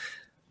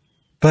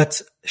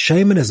 But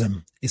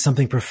shamanism is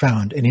something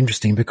profound and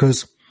interesting,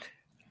 because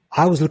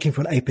I was looking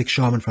for an apex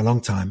shaman for a long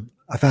time.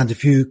 I found a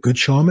few good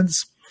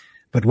shamans,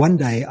 but one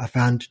day I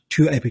found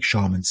 2 apex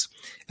shamans,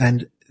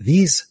 and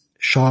these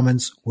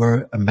shamans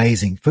were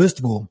amazing. First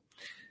of all,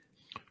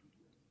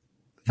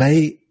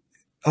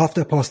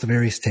 after I passed the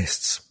various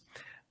tests,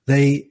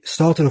 they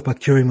started off by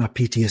curing my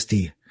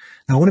PTSD.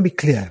 Now, I want to be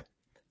clear.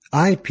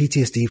 I had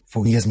PTSD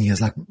for years and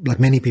years, like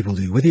many people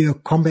do. Whether you're a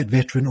combat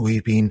veteran or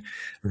you've been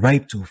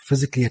raped or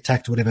physically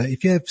attacked or whatever,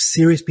 if you have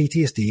serious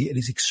PTSD, it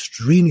is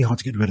extremely hard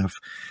to get rid of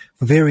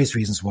for various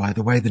reasons why.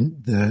 The way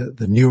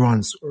the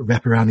neurons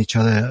wrap around each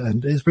other,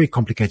 and it's very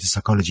complicated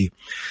psychology.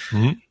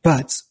 Mm-hmm.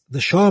 But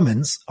the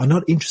shamans are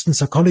not interested in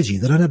psychology.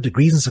 They don't have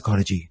degrees in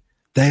psychology.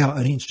 They are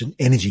only interested in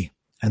energy,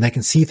 and they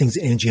can see things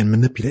in energy and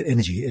manipulate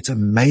energy. It's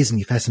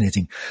amazingly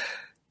fascinating.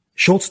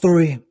 Short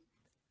story.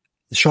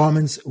 The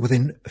shamans,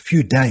 within a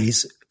few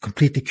days,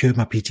 completely cured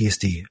my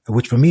PTSD,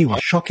 which for me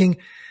was shocking,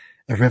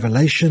 a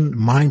revelation,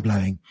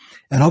 mind-blowing.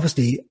 And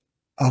obviously,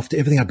 after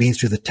everything I've been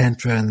through, the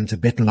Tantra and the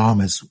Tibetan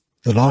lamas,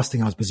 the last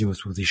thing I was busy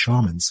with were these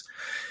shamans.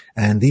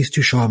 And these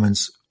 2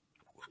 shamans,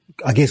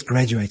 I guess,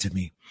 graduated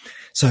me.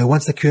 So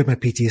once they cured my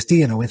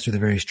PTSD and I went through the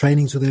various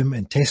trainings with them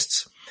and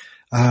tests,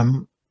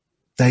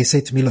 they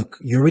said to me, look,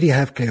 you already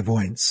have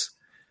clairvoyance.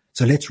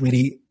 So let's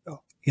really,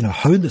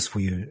 hone this for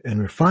you and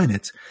refine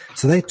it.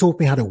 So they taught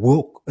me how to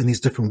walk in these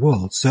different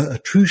worlds. So a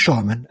true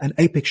shaman, an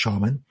apex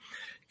shaman,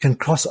 can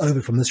cross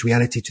over from this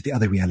reality to the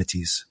other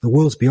realities, the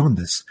worlds beyond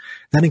this.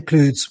 That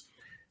includes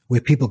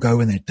where people go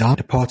when they die,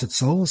 departed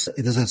souls.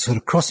 There's a sort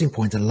of crossing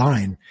point, a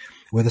line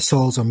where the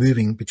souls are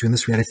moving between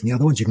this reality and the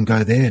other ones. You can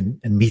go there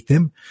and meet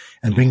them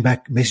and bring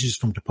back messages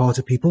from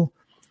departed people.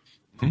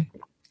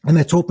 And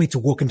they taught me to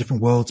walk in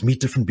different worlds, meet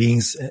different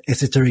beings,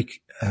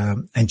 esoteric,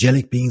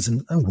 angelic beings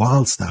and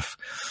wild stuff.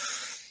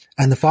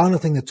 And the final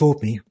thing they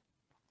taught me,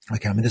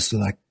 this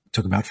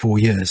took about 4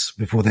 years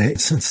before they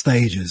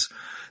stages.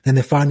 Then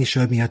they finally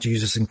showed me how to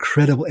use this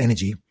incredible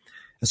energy,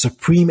 a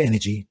supreme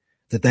energy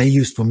that they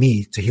used for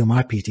me to heal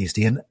my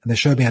PTSD. And they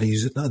showed me how to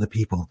use it to other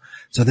people.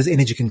 So this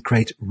energy can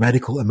create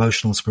radical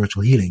emotional,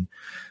 spiritual healing.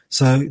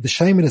 So the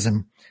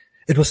shamanism,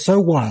 it was so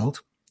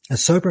wild and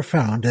so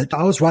profound that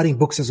I was writing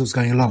books as I was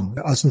going along.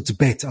 I was in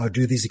Tibet. I would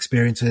do these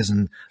experiences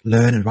and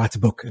learn and write a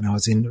book. And I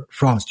was in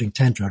France doing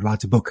Tantra. I'd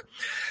write a book.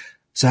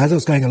 So as I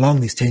was going along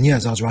these 10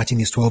 years, I was writing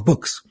these 12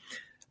 books.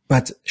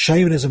 But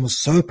shamanism was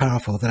so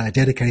powerful that I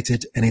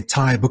dedicated an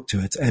entire book to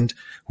it. And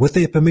with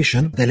their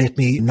permission, they let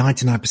me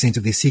 99%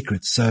 of their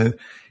secrets. So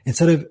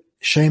instead of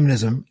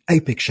shamanism,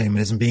 apex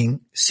shamanism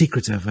being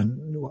secretive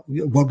and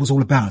what it was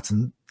all about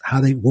and how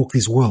they walk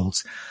these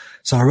worlds.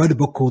 So I wrote a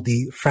book called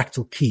The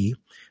Fractal Key,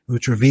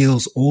 which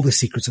reveals all the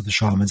secrets of the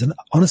shamans. And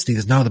honestly,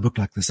 there's no other book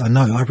like this. I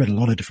know I've read a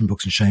lot of different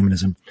books in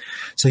shamanism.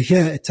 So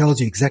here it tells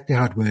you exactly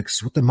how it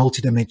works, what the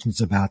multidimension is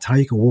about, how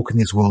you can walk in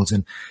these worlds.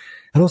 And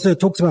also it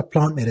talks about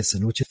plant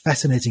medicine, which is a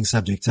fascinating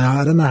subject.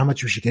 I don't know how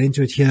much we should get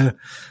into it here,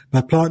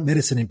 but plant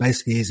medicine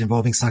basically is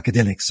involving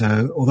psychedelics.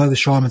 So although the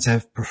shamans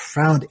have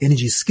profound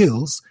energy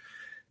skills,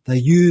 they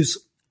use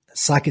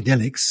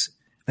psychedelics,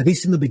 at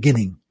least in the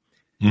beginning.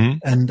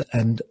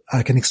 And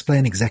I can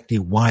explain exactly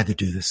why they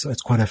do this. So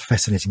it's quite a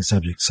fascinating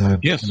subject. So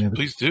yes,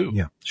 please do.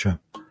 Yeah, sure.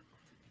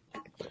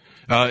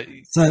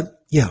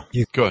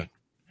 You go ahead.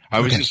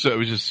 I was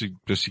just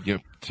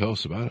tell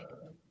us about it.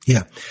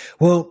 Yeah.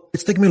 Well,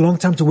 it's taken me a long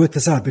time to work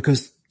this out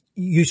because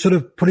you sort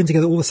of putting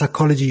together all the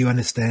psychology you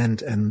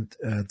understand and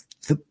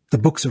the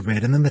books I've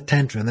read and then the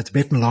Tantra and the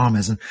Tibetan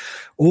Lamas and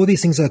all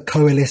these things are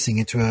coalescing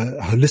into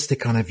a holistic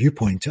kind of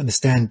viewpoint to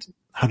understand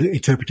how to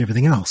interpret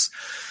everything else.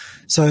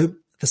 So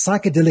the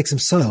psychedelics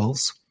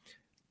themselves,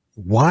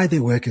 why they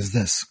work is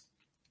this.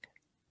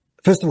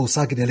 First of all,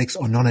 psychedelics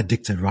are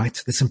non-addictive,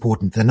 right? That's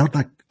important. They're not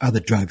like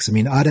other drugs. I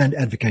mean, I don't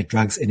advocate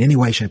drugs in any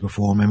way, shape or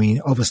form. I mean,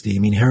 obviously,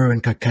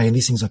 heroin, cocaine,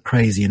 these things are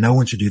crazy and no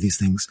one should do these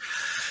things.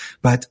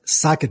 But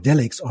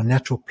psychedelics are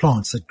natural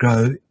plants that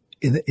grow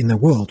in the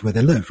world where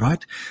they live,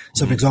 right?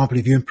 So, for example,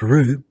 if you're in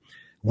Peru,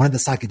 one of the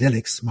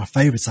psychedelics, my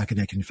favorite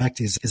psychedelic, in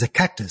fact, is a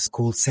cactus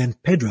called San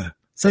Pedro.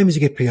 Same as you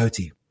get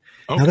peyote.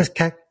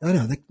 Okay.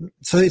 Now,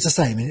 so it's the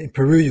same. In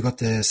Peru, you got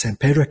the San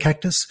Pedro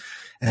cactus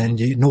and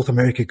in North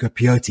America, you got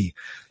peyote.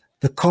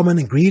 The common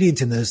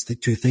ingredient in those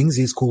two things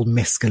is called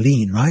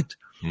mescaline, right?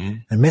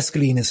 And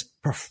mescaline has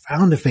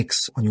profound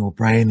effects on your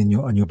brain and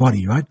on your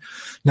body, right?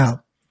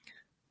 Now,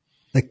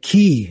 the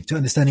key to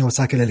understanding what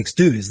psychedelics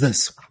do is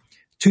this.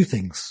 Two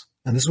things.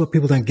 And this is what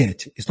people don't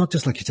get. It's not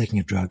just like you're taking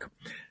a drug.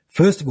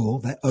 First of all,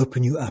 they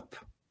open you up,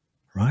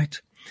 right?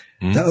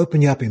 They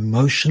open you up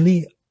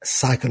emotionally,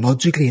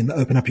 psychologically, and they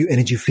open up your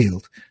energy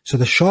field. So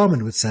the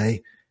shaman would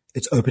say,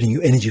 it's opening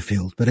your energy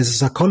field. But as a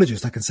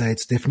psychologist, I can say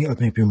it's definitely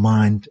opening up your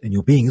mind and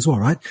your being as well,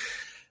 right?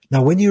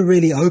 Now, when you're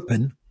really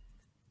open,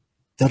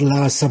 that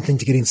allows something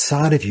to get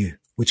inside of you,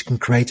 which can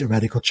create a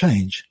radical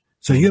change.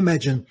 So you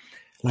imagine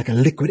like a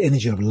liquid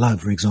energy of love,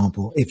 for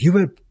example. If you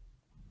were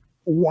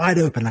wide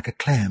open like a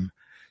clam,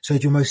 so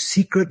that your most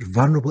secret,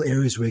 vulnerable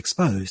areas were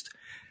exposed,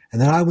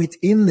 and then I went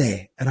in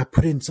there and I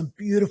put in some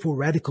beautiful,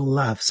 radical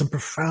love, some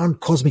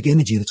profound cosmic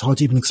energy that's hard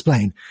to even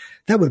explain,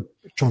 that would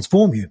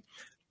transform you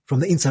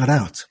from the inside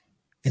out.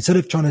 Instead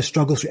of trying to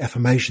struggle through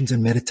affirmations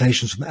and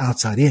meditations from the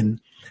outside in,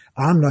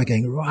 I'm now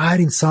going right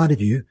inside of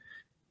you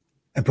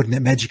and putting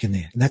that magic in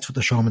there. And that's what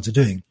the shamans are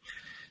doing.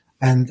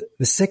 And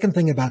the second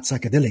thing about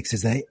psychedelics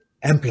is they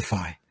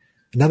amplify.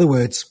 In other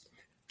words,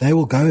 they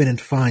will go in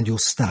and find your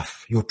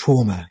stuff, your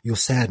trauma, your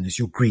sadness,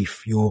 your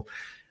grief, your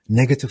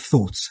negative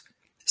thoughts.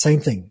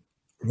 Same thing.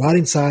 Right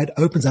inside,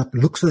 opens up,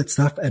 looks for that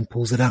stuff and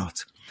pulls it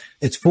out.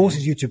 It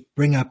forces you to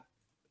bring up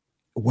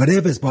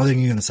whatever is bothering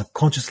you on a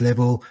subconscious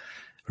level,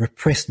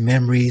 repressed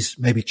memories,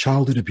 maybe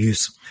childhood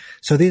abuse.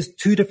 So there's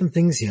two different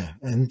things here.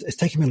 And it's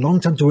taken me a long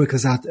time to work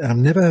this out. And I've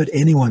never heard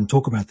anyone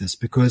talk about this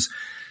because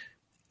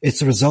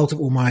it's a result of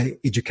all my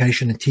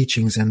education and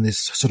teachings and this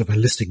sort of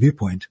holistic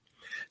viewpoint.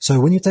 So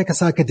when you take a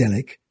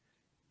psychedelic,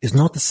 it's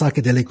not the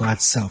psychedelic by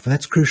itself. And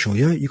that's crucial.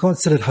 You can't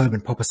sit at home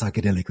and pop a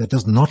psychedelic. That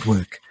does not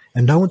work.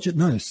 And no one should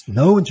know.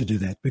 No one should do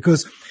that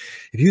because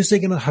if you're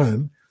sitting at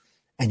home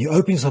and you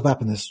open yourself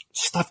up and this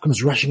stuff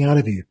comes rushing out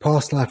of you,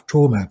 past life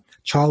trauma,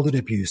 childhood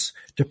abuse,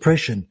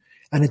 depression,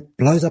 and it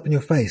blows up in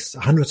your face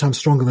 100 times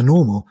stronger than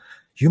normal,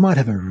 you might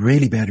have a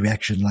really bad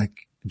reaction, like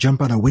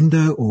jump out a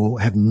window or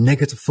have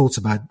negative thoughts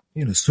about,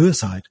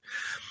 suicide.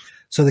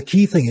 So the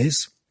key thing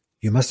is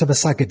you must have a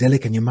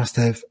psychedelic and you must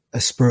have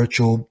a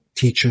spiritual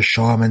teacher,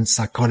 shaman,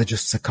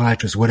 psychologist,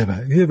 psychiatrist, whatever,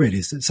 whoever it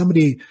is,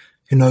 somebody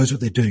who knows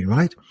what they're doing,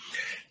 right?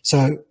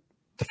 So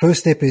the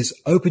first step is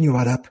open your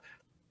heart up,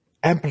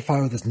 amplify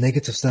all this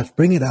negative stuff,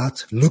 bring it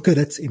out, look at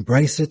it,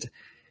 embrace it,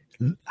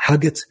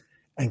 hug it,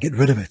 and get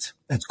rid of it.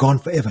 It's gone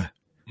forever.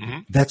 Mm-hmm.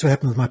 That's what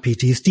happened with my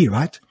PTSD,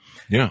 right?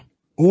 Yeah.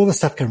 All the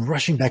stuff came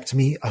rushing back to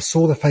me. I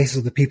saw the faces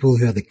of the people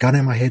who had the gun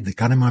in my head, the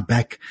gun in my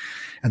back,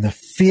 and the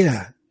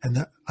fear.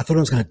 And I thought I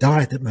was going to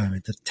die at that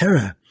moment. The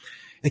terror.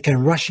 It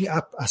came rushing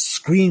up. I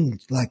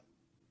screamed like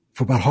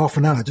for about half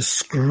an hour. I just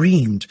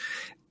screamed,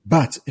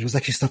 but it was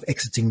actually stuff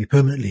exiting me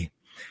permanently.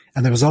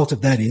 And the result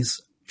of that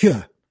is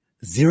cure,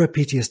 zero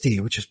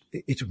PTSD, which is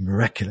it's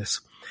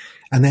miraculous.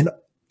 And then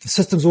the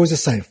system's always the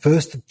same.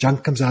 First, the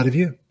junk comes out of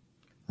you,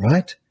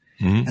 right?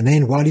 Mm-hmm. And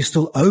then while you're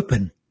still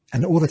open,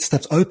 and all that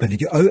stuff's open,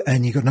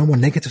 and you got no more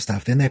negative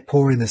stuff, then they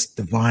pour in this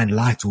divine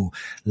light or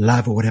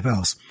love or whatever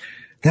else.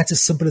 That's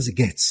as simple as it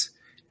gets.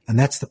 And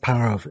that's the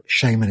power of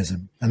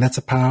shamanism. And that's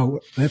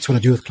what I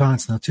do with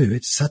clients now too.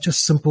 It's such a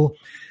simple,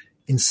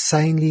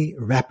 insanely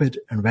rapid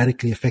and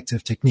radically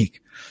effective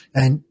technique.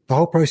 And the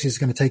whole process is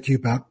going to take you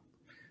about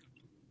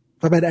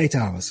 8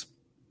 hours.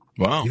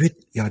 Wow.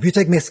 If you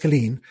take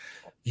mescaline,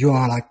 you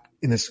are like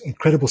in this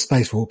incredible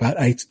space for about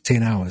 8 to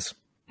 10 hours.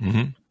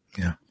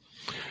 Mm-hmm. Yeah.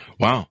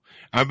 Wow.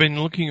 I've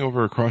been looking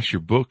over across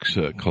your books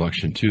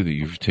collection too that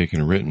you've taken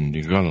and written.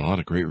 You've got a lot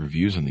of great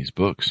reviews on these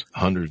books,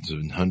 hundreds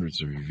and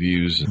hundreds of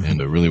reviews, and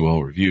they're really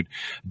well reviewed.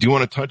 Do you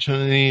want to touch on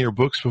any of your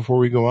books before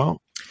we go out?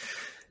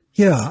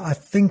 Yeah, I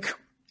think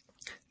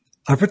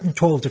I've written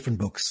 12 different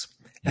books,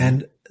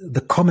 and the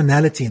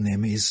commonality in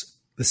them is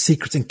the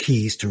secrets and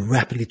keys to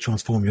rapidly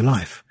transform your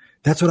life.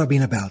 That's what I've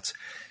been about.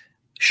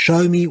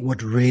 Show me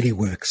what really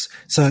works.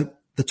 So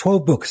the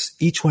 12 books,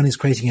 each one is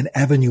creating an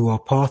avenue or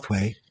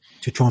pathway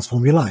to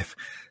transform your life.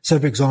 So,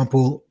 for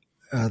example,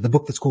 the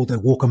book that's called A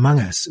Walk Among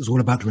Us is all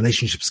about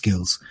relationship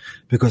skills,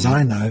 because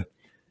I know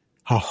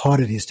how hard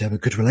it is to have a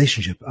good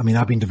relationship. I mean,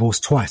 I've been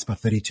divorced twice by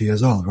 32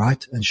 years old,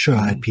 right? And sure,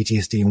 I had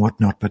PTSD and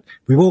whatnot, but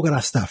we've all got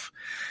our stuff.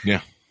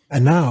 Yeah.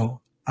 And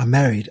now I'm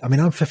married. I mean,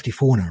 I'm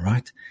 54 now,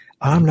 right?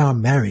 I'm now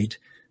married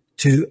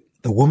to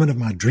the woman of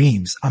my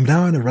dreams. I'm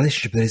now in a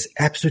relationship that is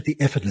absolutely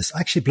effortless.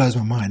 Actually blows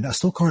my mind. I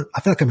feel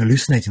like I'm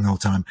hallucinating the whole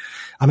time.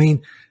 I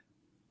mean,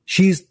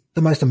 she's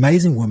the most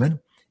amazing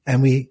woman,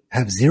 and we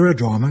have zero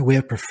drama. We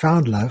have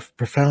profound love,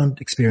 profound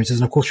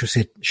experiences. And of course,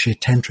 you share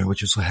tantra,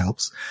 which also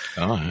helps.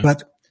 Oh, yeah.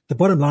 But the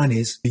bottom line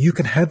is you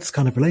can have this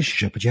kind of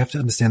relationship, but you have to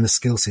understand the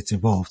skill sets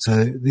involved.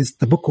 So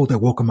the book called A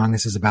Walk Among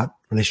Us is about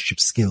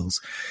relationship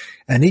skills,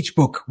 and each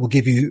book will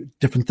give you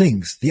different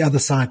things. The other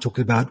side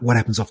talks about what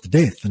happens after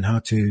death and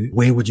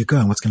where would you go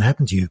and what's going to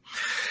happen to you.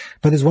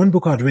 But there's one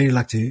book I'd really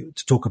like to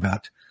talk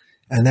about,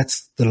 and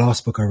that's the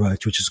last book I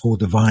wrote, which is called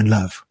Divine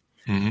Love.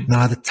 Mm-hmm.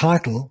 Now, the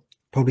title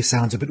probably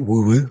sounds a bit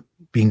woo-woo,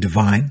 being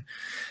divine,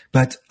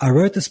 but I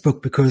wrote this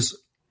book because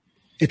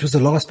it was the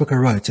last book I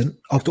wrote. And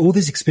after all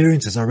these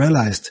experiences, I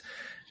realized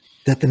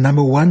that the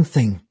number one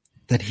thing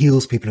that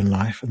heals people in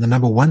life and the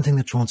number one thing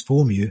that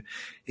transforms you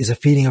is a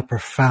feeling of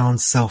profound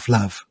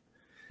self-love.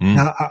 Mm.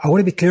 Now, I want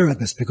to be clear about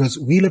this because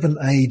we live in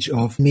an age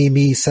of me,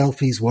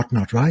 selfies,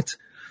 whatnot, right?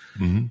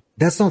 Mm-hmm.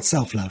 That's not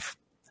self-love.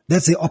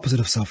 That's the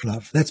opposite of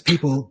self-love. That's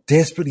people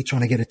desperately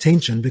trying to get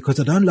attention because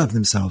they don't love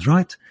themselves,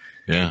 right?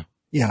 Yeah.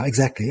 Yeah,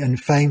 exactly. And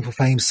fame for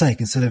fame's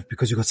sake instead of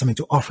because you've got something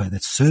to offer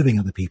that's serving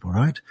other people,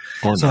 right?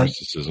 Or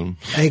narcissism.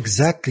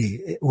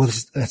 Exactly. Well,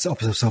 that's the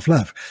opposite of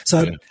self-love.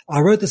 So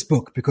I wrote this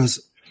book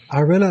because I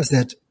realized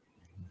that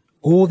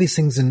all these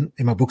things in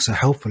my books are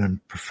helpful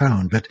and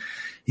profound. But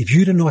if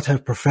you do not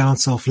have profound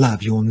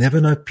self-love, you'll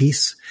never know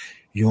peace.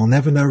 You'll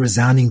never know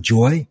resounding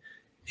joy.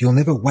 You'll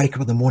never wake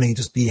up in the morning and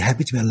just be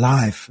happy to be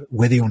alive,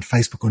 whether you're on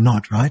Facebook or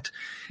not, right?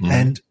 Mm.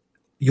 And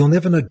you'll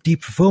never know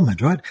deep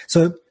fulfillment, right?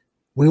 So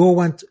we all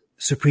want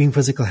supreme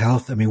physical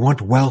health and we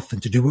want wealth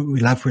and to do what we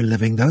love for a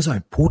living. Those are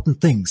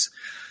important things.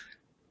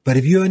 But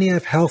if you only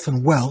have health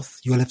and wealth,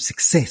 you'll have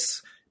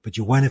success, but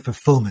you won't have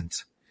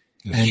fulfillment.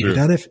 And you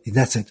don't have,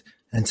 that's it.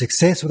 And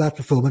success without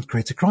fulfillment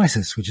creates a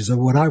crisis, which is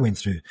what I went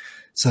through.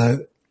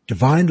 So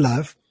Divine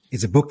Love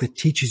is a book that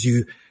teaches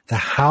you the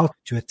how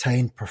to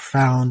attain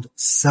profound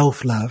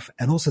self-love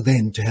and also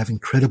then to have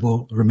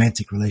incredible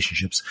romantic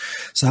relationships.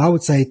 So I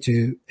would say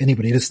to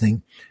anybody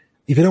listening,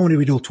 if you don't want to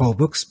read all 12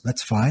 books,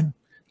 that's fine.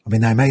 I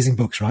mean, they're amazing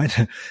books, right?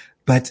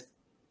 But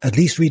at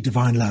least read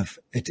Divine Love.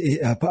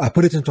 I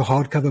put it into a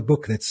hardcover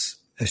book that's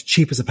as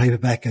cheap as a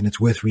paperback and it's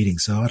worth reading.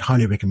 So I'd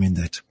highly recommend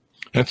that.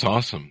 That's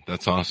awesome.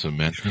 That's awesome,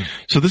 man. Sure.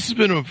 So this has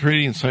been a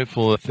pretty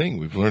insightful thing.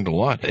 We've learned a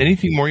lot.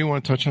 Anything more you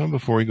want to touch on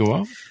before we go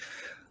out?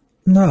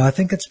 No, I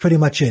think that's pretty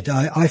much it.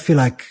 I feel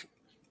like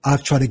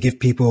I've tried to give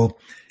people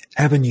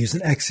avenues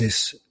and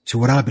access to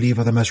what I believe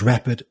are the most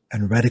rapid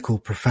and radical,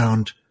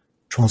 profound,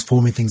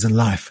 transforming things in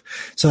life.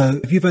 So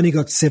if you've only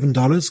got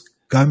 $7,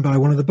 go and buy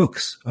one of the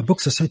books. Our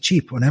books are so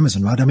cheap on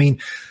Amazon, right? I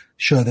mean,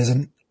 sure, there's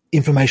an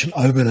information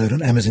overload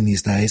on Amazon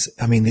these days.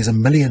 I mean, there's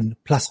 1 million+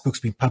 books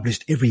being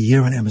published every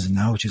year on Amazon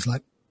now, which is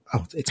like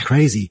it's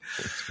crazy.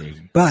 That's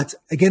crazy. But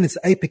again, it's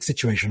the apex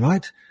situation,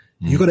 right?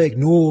 You've got to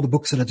ignore all the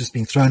books that are just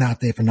being thrown out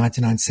there for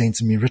 99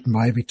 cents and being written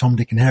by every Tom,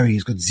 Dick, and Harry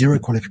who's got zero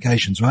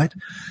qualifications, right?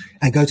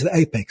 And go to the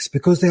apex,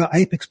 because there are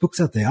apex books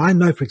out there. I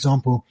know, for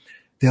example,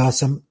 there are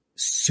some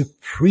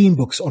supreme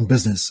books on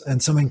business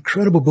and some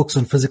incredible books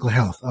on physical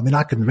health. I mean,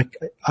 on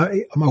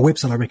my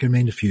website, I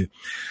recommend a few.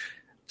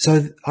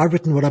 So I've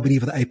written what I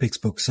believe are the apex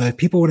books. So if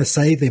people want to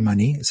save their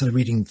money instead of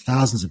reading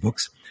thousands of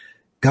books,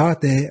 go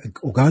out there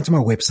or go onto my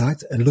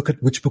website and look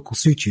at which book will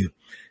suit you.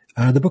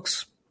 The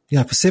books, for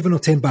 $7 or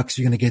 $10,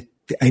 you're going to get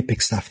the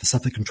apex stuff, the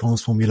stuff that can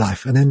transform your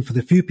life. And then for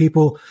the few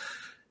people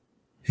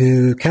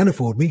who can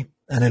afford me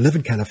and they live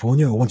in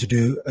California or want to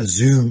do a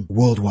Zoom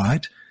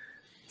worldwide,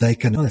 they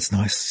can, that's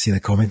nice. See the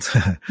comment.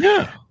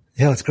 Yeah.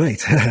 Yeah, that's great.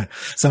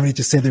 Somebody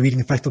just said they're reading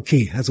the Fractal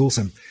Key. That's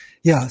awesome.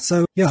 Yeah.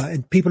 So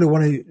and people who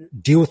want to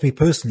deal with me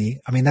personally,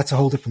 I mean, that's a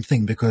whole different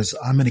thing, because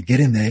I'm going to get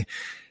in there.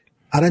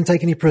 I don't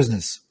take any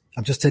prisoners.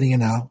 I'm just telling you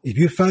now, if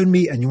you phone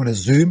me and you want to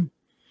Zoom,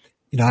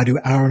 I do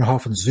an hour and a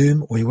half on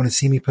Zoom, or you want to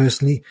see me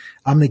personally,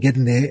 I'm going to get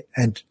in there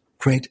and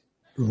create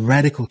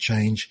radical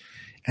change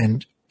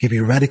and give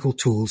you radical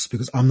tools,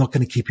 because I'm not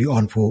going to keep you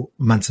on for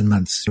months and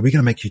months. So we're going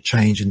to make you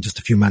change in just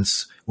a few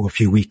months or a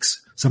few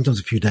weeks,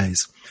 sometimes a few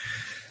days.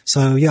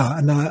 So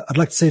and I'd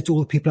like to say to all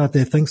the people out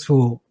there, thanks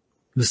for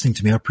listening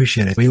to me. I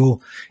appreciate it. We're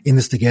all in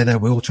this together.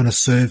 We're all trying to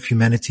serve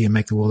humanity and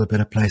make the world a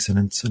better place. And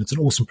it's an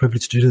awesome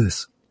privilege to do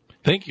this.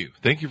 Thank you.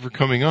 Thank you for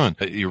coming on.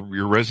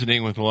 You're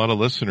resonating with a lot of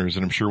listeners,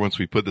 and I'm sure once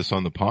we put this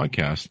on the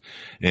podcast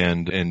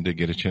and to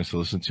get a chance to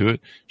listen to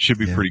it, should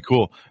be pretty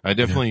cool. It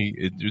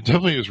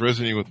definitely was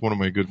resonating with one of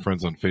my good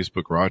friends on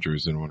Facebook, Roger,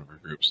 is in one of our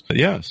groups.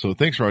 So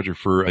thanks, Roger,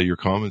 for your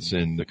comments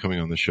and coming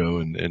on the show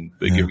and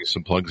giving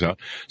some plugs out.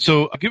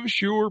 So give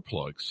us your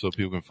plugs so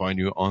people can find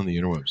you on the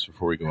interwebs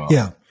before we go out.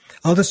 Yeah.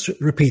 I'll just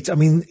repeat. I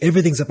mean,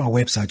 everything's at my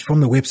website. From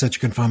the website, you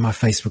can find my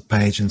Facebook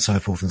page and so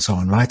forth and so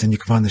on, right? And you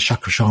can find the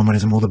Chakra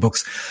Shamanism, all the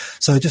books.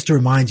 So just to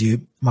remind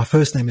you, my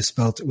first name is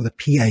spelled with a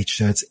PH,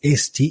 so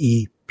it's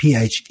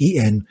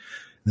Stephen.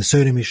 The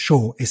surname is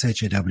Shaw,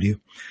 Shaw.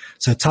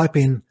 So type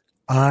in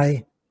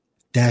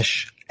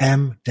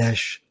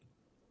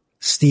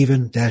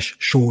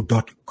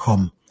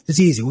I-am-Stephen-Shaw.com. It's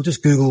easy. We'll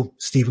just Google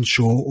Stephen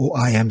Shaw or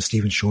I am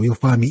Stephen Shaw. You'll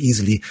find me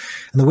easily.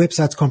 And the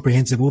website's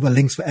comprehensive. All the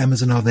links for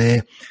Amazon are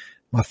there.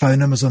 My phone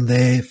number's on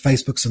there,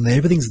 Facebook's on there,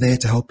 everything's there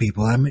to help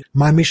people.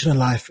 My mission in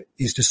life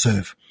is to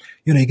serve.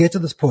 You get to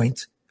this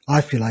point, I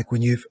feel like,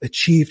 when you've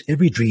achieved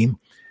every dream,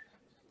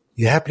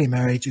 you're happily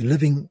married, you're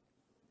living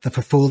the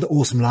fulfilled,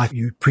 awesome life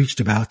you preached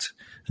about.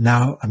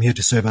 Now I'm here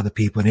to serve other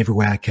people in every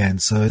way I can.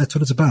 So that's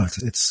what it's about.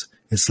 It's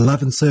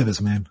love and service,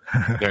 man.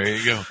 There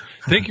you go.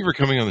 Thank you for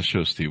coming on the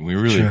show, Steve. We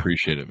really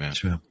appreciate it, man.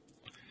 Sure.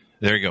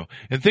 There you go.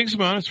 And thanks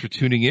about for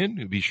tuning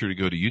in. Be sure to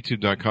go to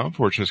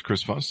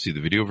youtube.com/Chris Voss, see the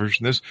video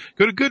version of this.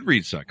 Go to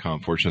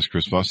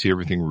goodreads.com/Chris Voss, see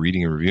everything we're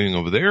reading and reviewing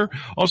over there.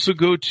 Also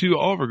go to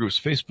all of our groups,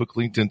 Facebook,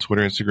 LinkedIn,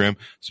 Twitter, Instagram,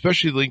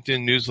 especially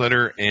LinkedIn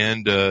newsletter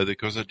and that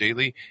goes out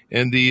daily,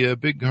 and the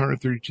big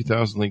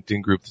 132,000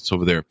 LinkedIn group that's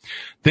over there.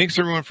 Thanks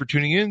everyone for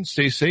tuning in.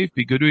 Stay safe,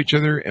 be good to each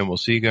other, and we'll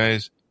see you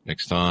guys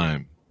next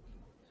time.